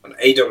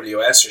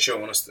AWS are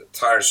showing us that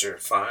tyres are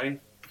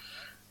fine.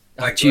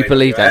 Do you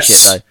believe that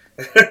shit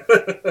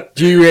though?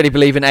 Do you really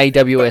believe in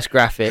AWS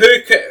graphic?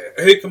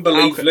 Who can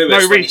believe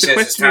Lewis when he Reece, the says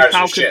his question is tyres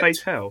how are could they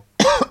shit? tell?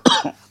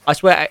 I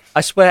swear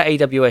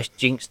AWS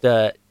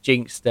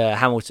jinxed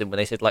Hamilton when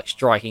they said like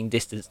striking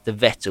distance to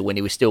Vettel when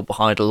he was still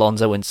behind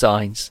Alonso and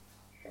Sainz.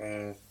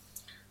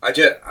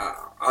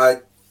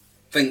 I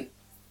think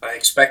I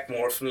expect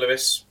more from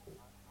Lewis.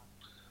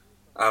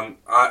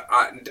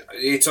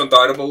 It's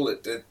undoubtable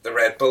that the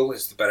Red Bull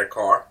is the better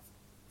car.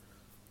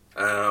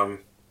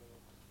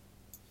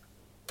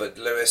 But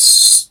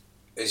Lewis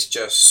is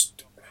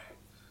just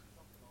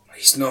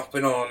he's not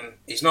been on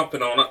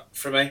it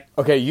for me.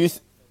 Okay,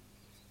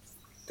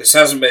 This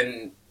hasn't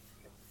been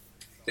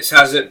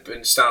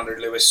standard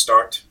Lewis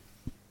start.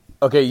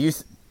 okay, you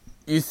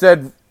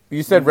said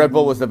Red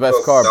Bull was the best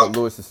Well, car, no. but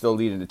Lewis is still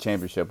leading the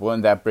championship.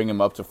 Wouldn't that bring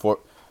him up to 4?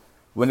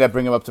 Wouldn't that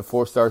bring him up to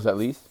 4 stars at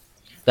least?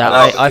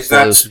 I Because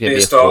thought it was going to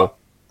be a 4.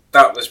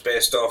 That was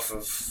based off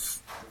of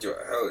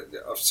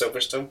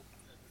Silverstone,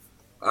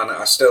 and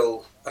I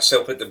still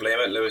put the blame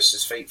at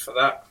Lewis's feet for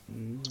that.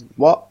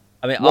 What?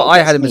 I mean, What I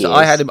gets had him me as is-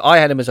 I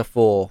had him as a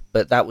 4,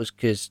 but that was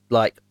because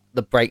like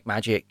the brake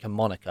magic and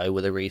Monaco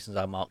were the reasons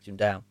I marked him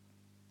down.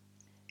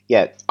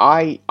 Yeah,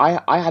 I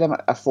had him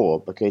at a 4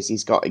 because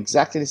he's got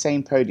exactly the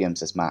same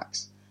podiums as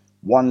Max,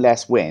 one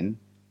less win,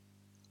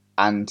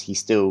 and he's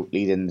still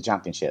leading the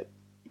championship.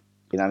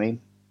 You know what I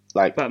mean?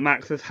 Like, But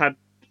Max has had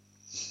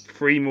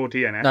 3 more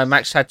DNS. No,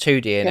 Max had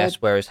 2 DNS, Yeah,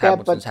 whereas yeah,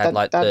 Hamilton's but had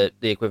like that-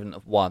 the equivalent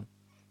of 1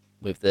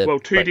 with the Well,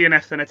 2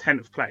 DNS and a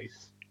 10th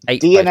place.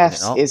 8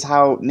 DNS is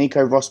how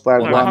Nico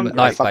Rosberg No, won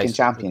ninth a fucking place.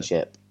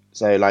 championship.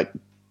 So, like,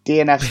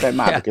 DNFs don't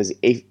matter Yeah. because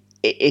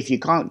if you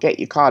can't get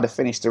your car to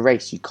finish the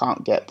race, you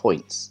can't get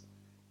points.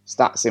 It's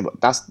that simple.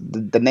 That's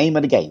the name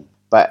of the game.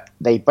 But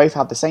they both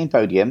have the same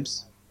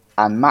podiums,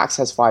 and Max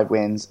has 5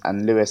 wins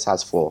and Lewis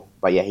has 4.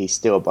 But yeah, he's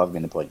still above me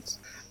in the points.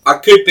 I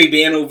could be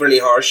being overly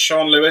harsh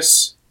on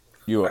Lewis.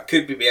 You I are.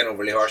 could be being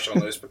overly harsh on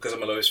Lewis because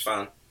I'm a Lewis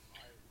fan,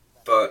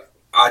 but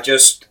I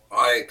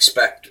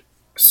expect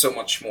so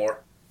much more.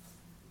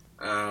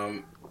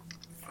 And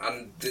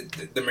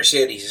the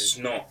Mercedes is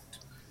not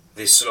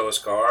the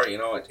slowest car. You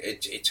know,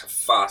 it's a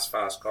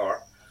fast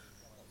car.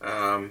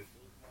 And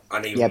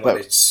even Yeah, when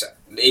but- it's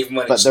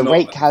the not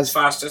rake has the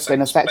fastest,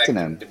 been I expect affecting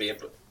him. to be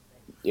able.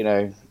 You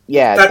know,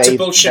 yeah, That's a they've-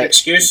 bullshit they-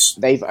 excuse.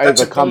 They've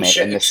That's a overcome it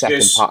bullshit in the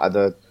excuse. second part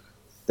of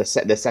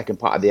the second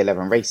part of the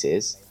 11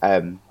 races.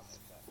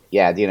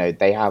 yeah,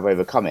 they have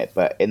overcome it.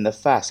 But in the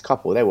first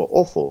couple, they were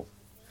awful.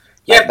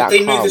 Yeah, Like, but that they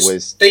knew car this.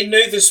 was- They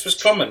knew this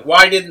was coming.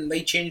 Why didn't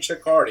they change their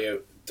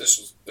cardio? This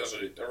is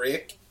a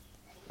rake.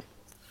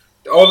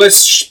 All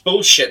this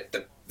bullshit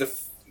that the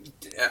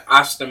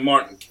Aston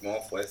Martin came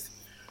off with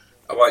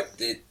about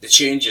the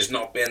changes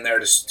not being there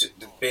to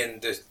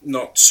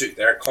not suit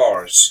their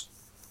cars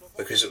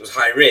because it was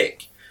high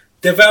rake.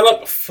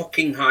 Develop a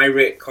fucking high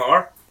rake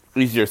car.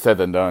 Easier said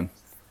than done.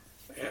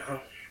 Yeah.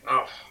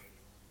 Oh,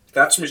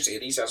 that's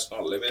Mercedes. That's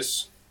not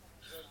Lewis.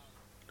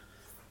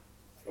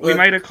 We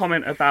made a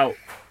comment about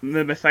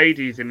the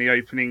Mercedes in the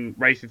opening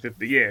races of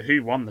the year.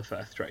 Who won the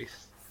first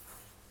race?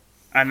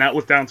 And that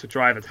was down to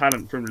driver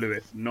talent from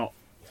Lewis, not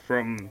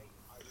from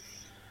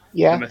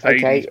Yeah, the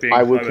Mercedes okay. being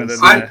I would slower than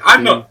concede.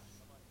 I'm not.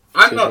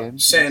 I'm to not him,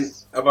 saying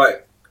yes.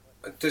 about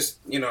this.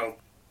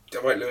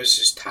 About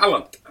Lewis's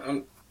talent.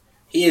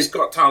 He has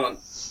got talent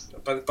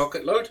by the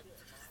bucket load.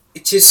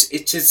 It's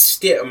his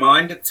state of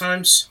mind at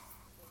times.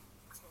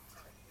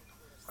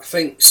 I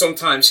think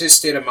sometimes his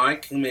state of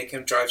mind can make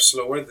him drive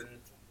slower than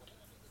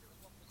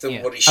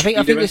what he should I be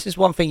think doing. this is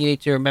one thing you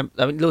need to remember.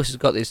 I mean, Lewis has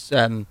got this.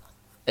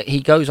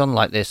 He goes on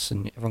like this,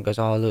 and everyone goes,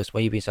 "Oh, Lewis, why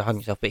are you being so hard on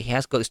yourself?" But he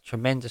has got this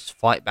tremendous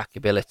fight back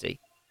ability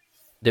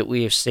that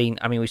we have seen.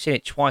 I mean, we've seen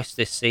it twice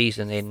this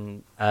season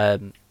in,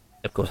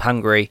 of course,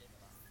 Hungary,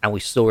 and we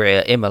saw it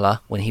at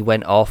Imola when he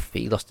went off.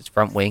 He lost his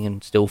front wing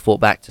and still fought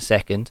back to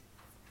second.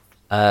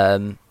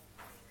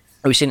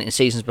 We've seen it in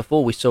seasons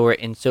before. We saw it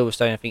in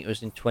Silverstone. I think it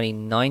was in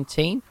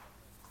 2019.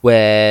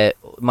 Where it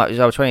was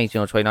either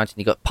 2018 or 2019,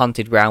 he got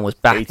punted round, was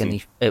back 18. and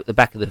he at the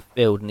back of the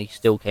field, and he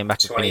still came back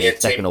and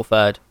finished 2018. second or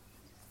third.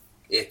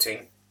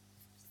 18.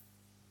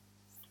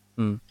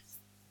 Hmm.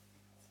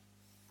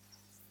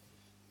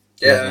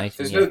 Yeah, 2018,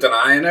 there's yeah. no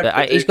denying it.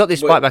 But he's got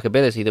this fight back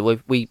ability that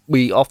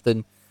we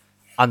often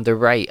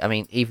underrate. I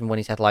mean, even when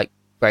he's had like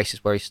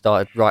races where he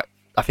started right.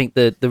 I think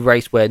the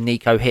race where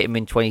Nico hit him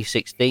in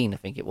 2016, I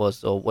think it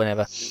was, or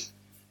whenever.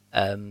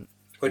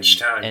 Which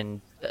time?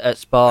 And at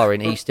Spa,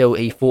 and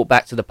he fought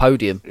back to the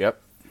podium. Yep.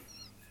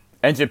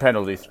 Engine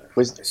penalties.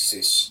 This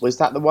is, Was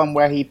that the one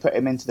where he put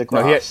him into the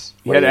No, grass?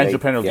 he had Where engine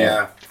penalties.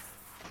 yeah.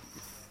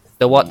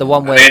 The one And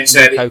where then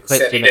said Nico he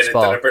clipped him at did it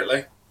Spa.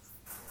 deliberately.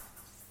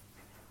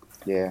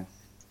 Yeah.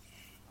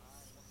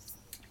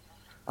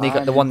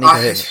 The one Nico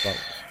I- hit him at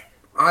Spa.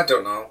 I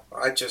don't know.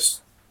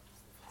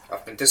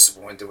 I've been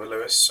disappointed with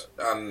Lewis.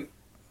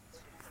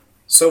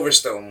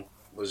 Silverstone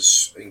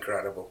was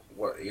incredible.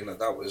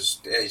 That was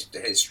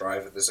his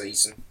drive of the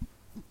season.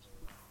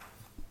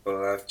 But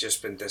I've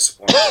just been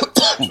disappointed at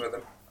times with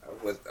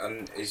him,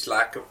 and his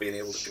lack of being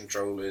able to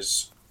control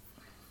his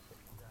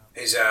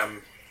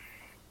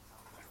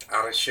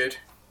attitude.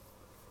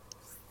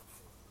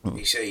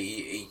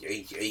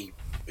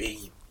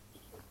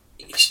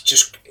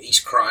 He's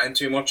crying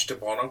too much to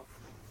Bono.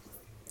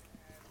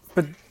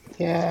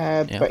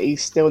 Yeah, Yeah. but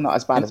he's still not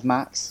as bad as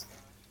Max.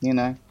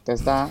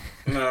 There's that.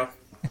 No,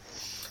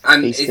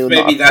 and He's it's still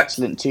not maybe a that.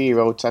 petulant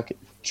 2-year-old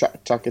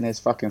chucking his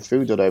fucking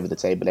food all over the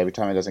table every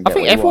time he doesn't I get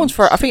think what he everyone's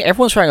wants. I think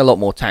everyone's throwing a lot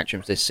more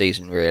tantrums this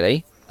season.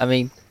 Really, I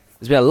mean,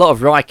 there's been a lot of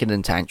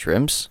Raikkonen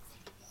tantrums.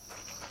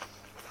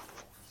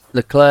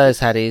 Leclerc's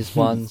had his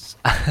ones.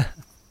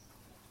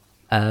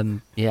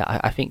 Yeah,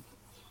 I think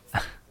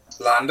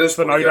Lando's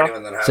probably the Tsunoda. only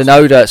one that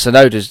has.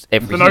 Sonoda's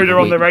every single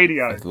Tsunoda on the week.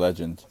 radio. Like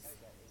legend.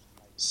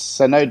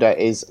 Sonoda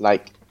is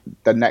like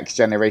the next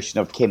generation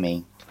of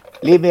Kimi.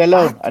 Leave me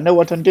alone. I know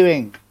what I'm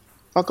doing.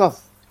 Fuck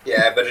off.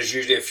 Yeah, but there's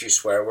usually a few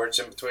swear words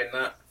in between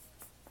that.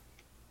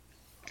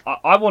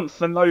 I want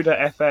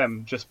Tsunoda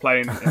FM just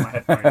playing in my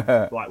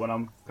headphones, like when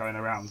I'm going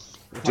around.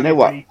 Do you know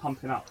what? Really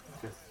pumping up.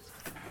 Just-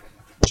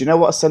 Do you know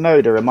what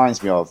Sonoda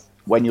reminds me of?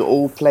 When you're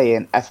all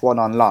playing F1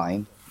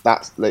 online,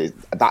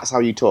 that's how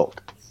you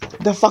talk.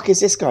 The fuck is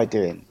this guy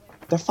doing?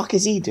 The fuck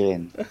is he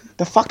doing?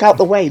 The fuck out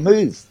the way,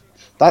 move.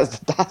 That's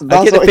get the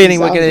what he feeling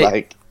we're sounds gonna-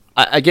 like.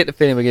 I get the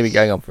feeling we're going to be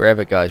going on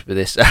forever, guys, with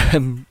this.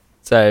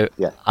 So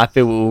Yeah. I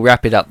feel we'll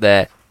wrap it up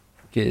there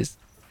because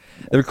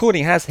the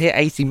recording has hit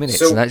 80 minutes,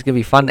 So and that's going to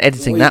be fun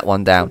editing we- that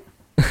one down.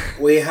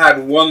 We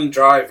had one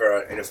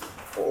driver out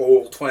of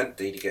all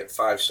 20 to get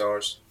 5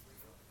 stars.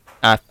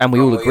 And we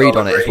all agreed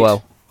on it as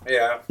well.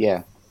 Yeah,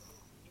 Yeah,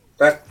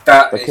 that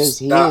Because is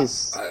he that,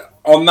 is-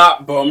 on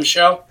that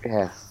bombshell.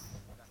 yeah.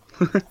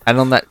 And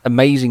on that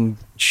amazing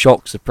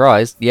shock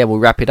surprise, yeah, we'll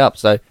wrap it up.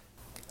 So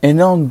And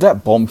on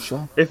that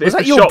bombshell. If, Was if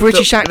that the your shock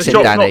British the accent,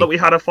 shock's Danny? not that we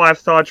had a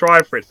 5-star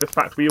driver, it's the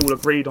fact we all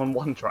agreed on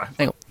one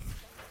driver.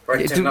 Right,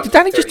 did 10 up to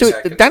Danny just 30 do it?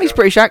 seconds Danny's ago.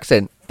 British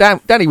accent.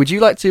 Danny, would you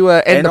like to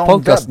end And the on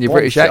podcast that in your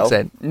British bombshell-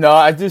 accent? No,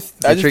 I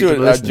just treat do the a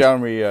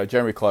listeners.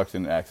 Jeremy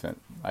Clarkson accent.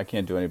 I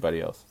can't do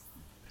anybody else.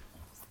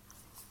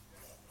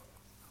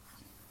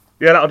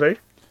 Yeah, that'll do.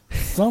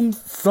 Some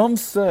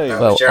say. No.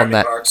 Well, Jeremy on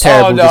that Clarkson.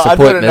 terrible I'll do it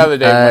disappointment, another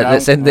day. when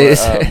let's I'm- end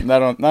this.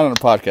 not on the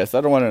podcast.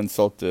 I don't want to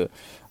insult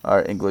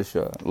our English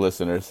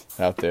listeners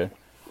out there.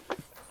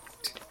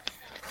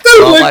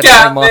 Don't I'd look like to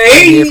thank at my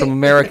friend here me! from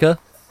America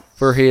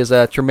for his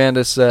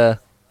tremendous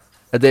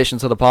addition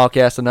to the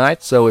podcast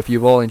tonight. So if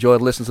you've all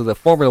enjoyed listening to the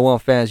Formula One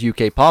Fans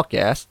UK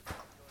podcast,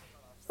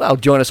 well,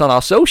 join us on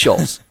our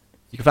socials.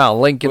 You can find a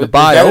link in the Is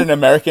bio. that an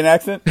American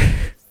accent?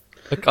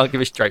 I can't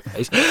give a straight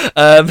face.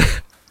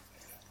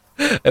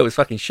 It was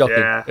fucking shocking.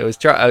 Yeah. It was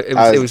going.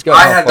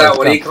 I had that.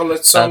 What do you call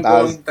it? Song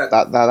That was, going.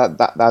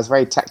 that was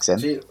very Texan.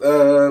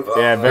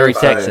 Yeah, Very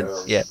Texan.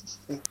 Yeah.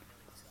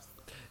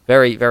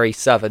 Very, very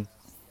southern.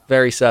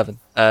 Very southern.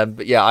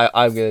 But yeah,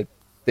 I'm going to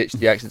ditch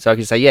the accent. So I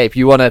can say, yeah, if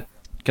you want to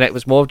connect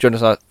with us more, join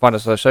us, find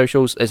us on our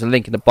socials. There's a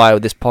link in the bio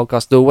of this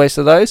podcast always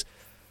to those.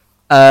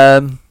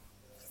 Well,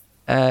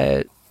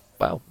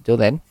 until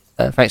then,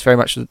 thanks very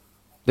much for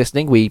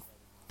listening. We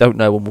don't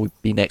know when we'll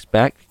be next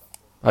back.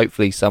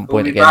 Hopefully some point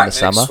We'll be again in back the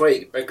summer. next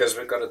week because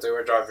we've got to do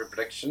our driver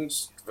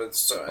predictions.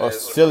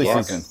 Silly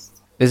season.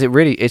 Is it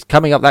really? It's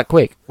coming up that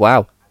quick?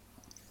 Wow.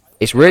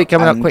 It's really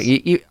coming up And-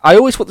 quick. I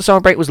always thought the summer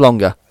break was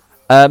longer.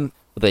 Well,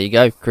 there you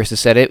go. Chris has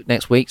said it.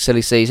 Next week,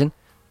 silly season.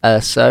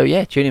 So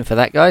yeah, tune in for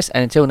that, guys.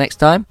 And until next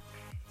time,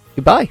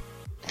 goodbye.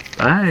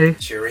 Bye.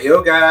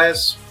 Cheerio,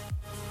 guys.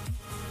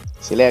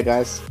 See you later,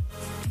 guys.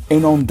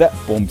 And on that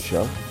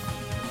bombshell,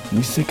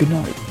 we say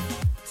goodnight.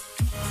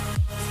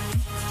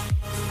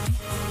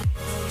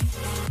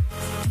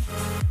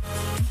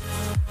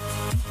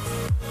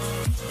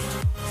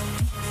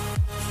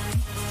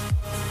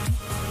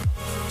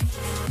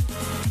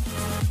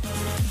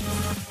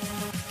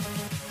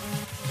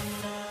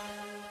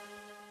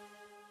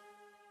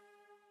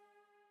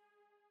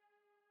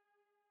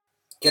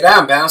 Get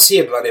down, bouncy,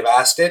 you bloody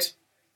bastard.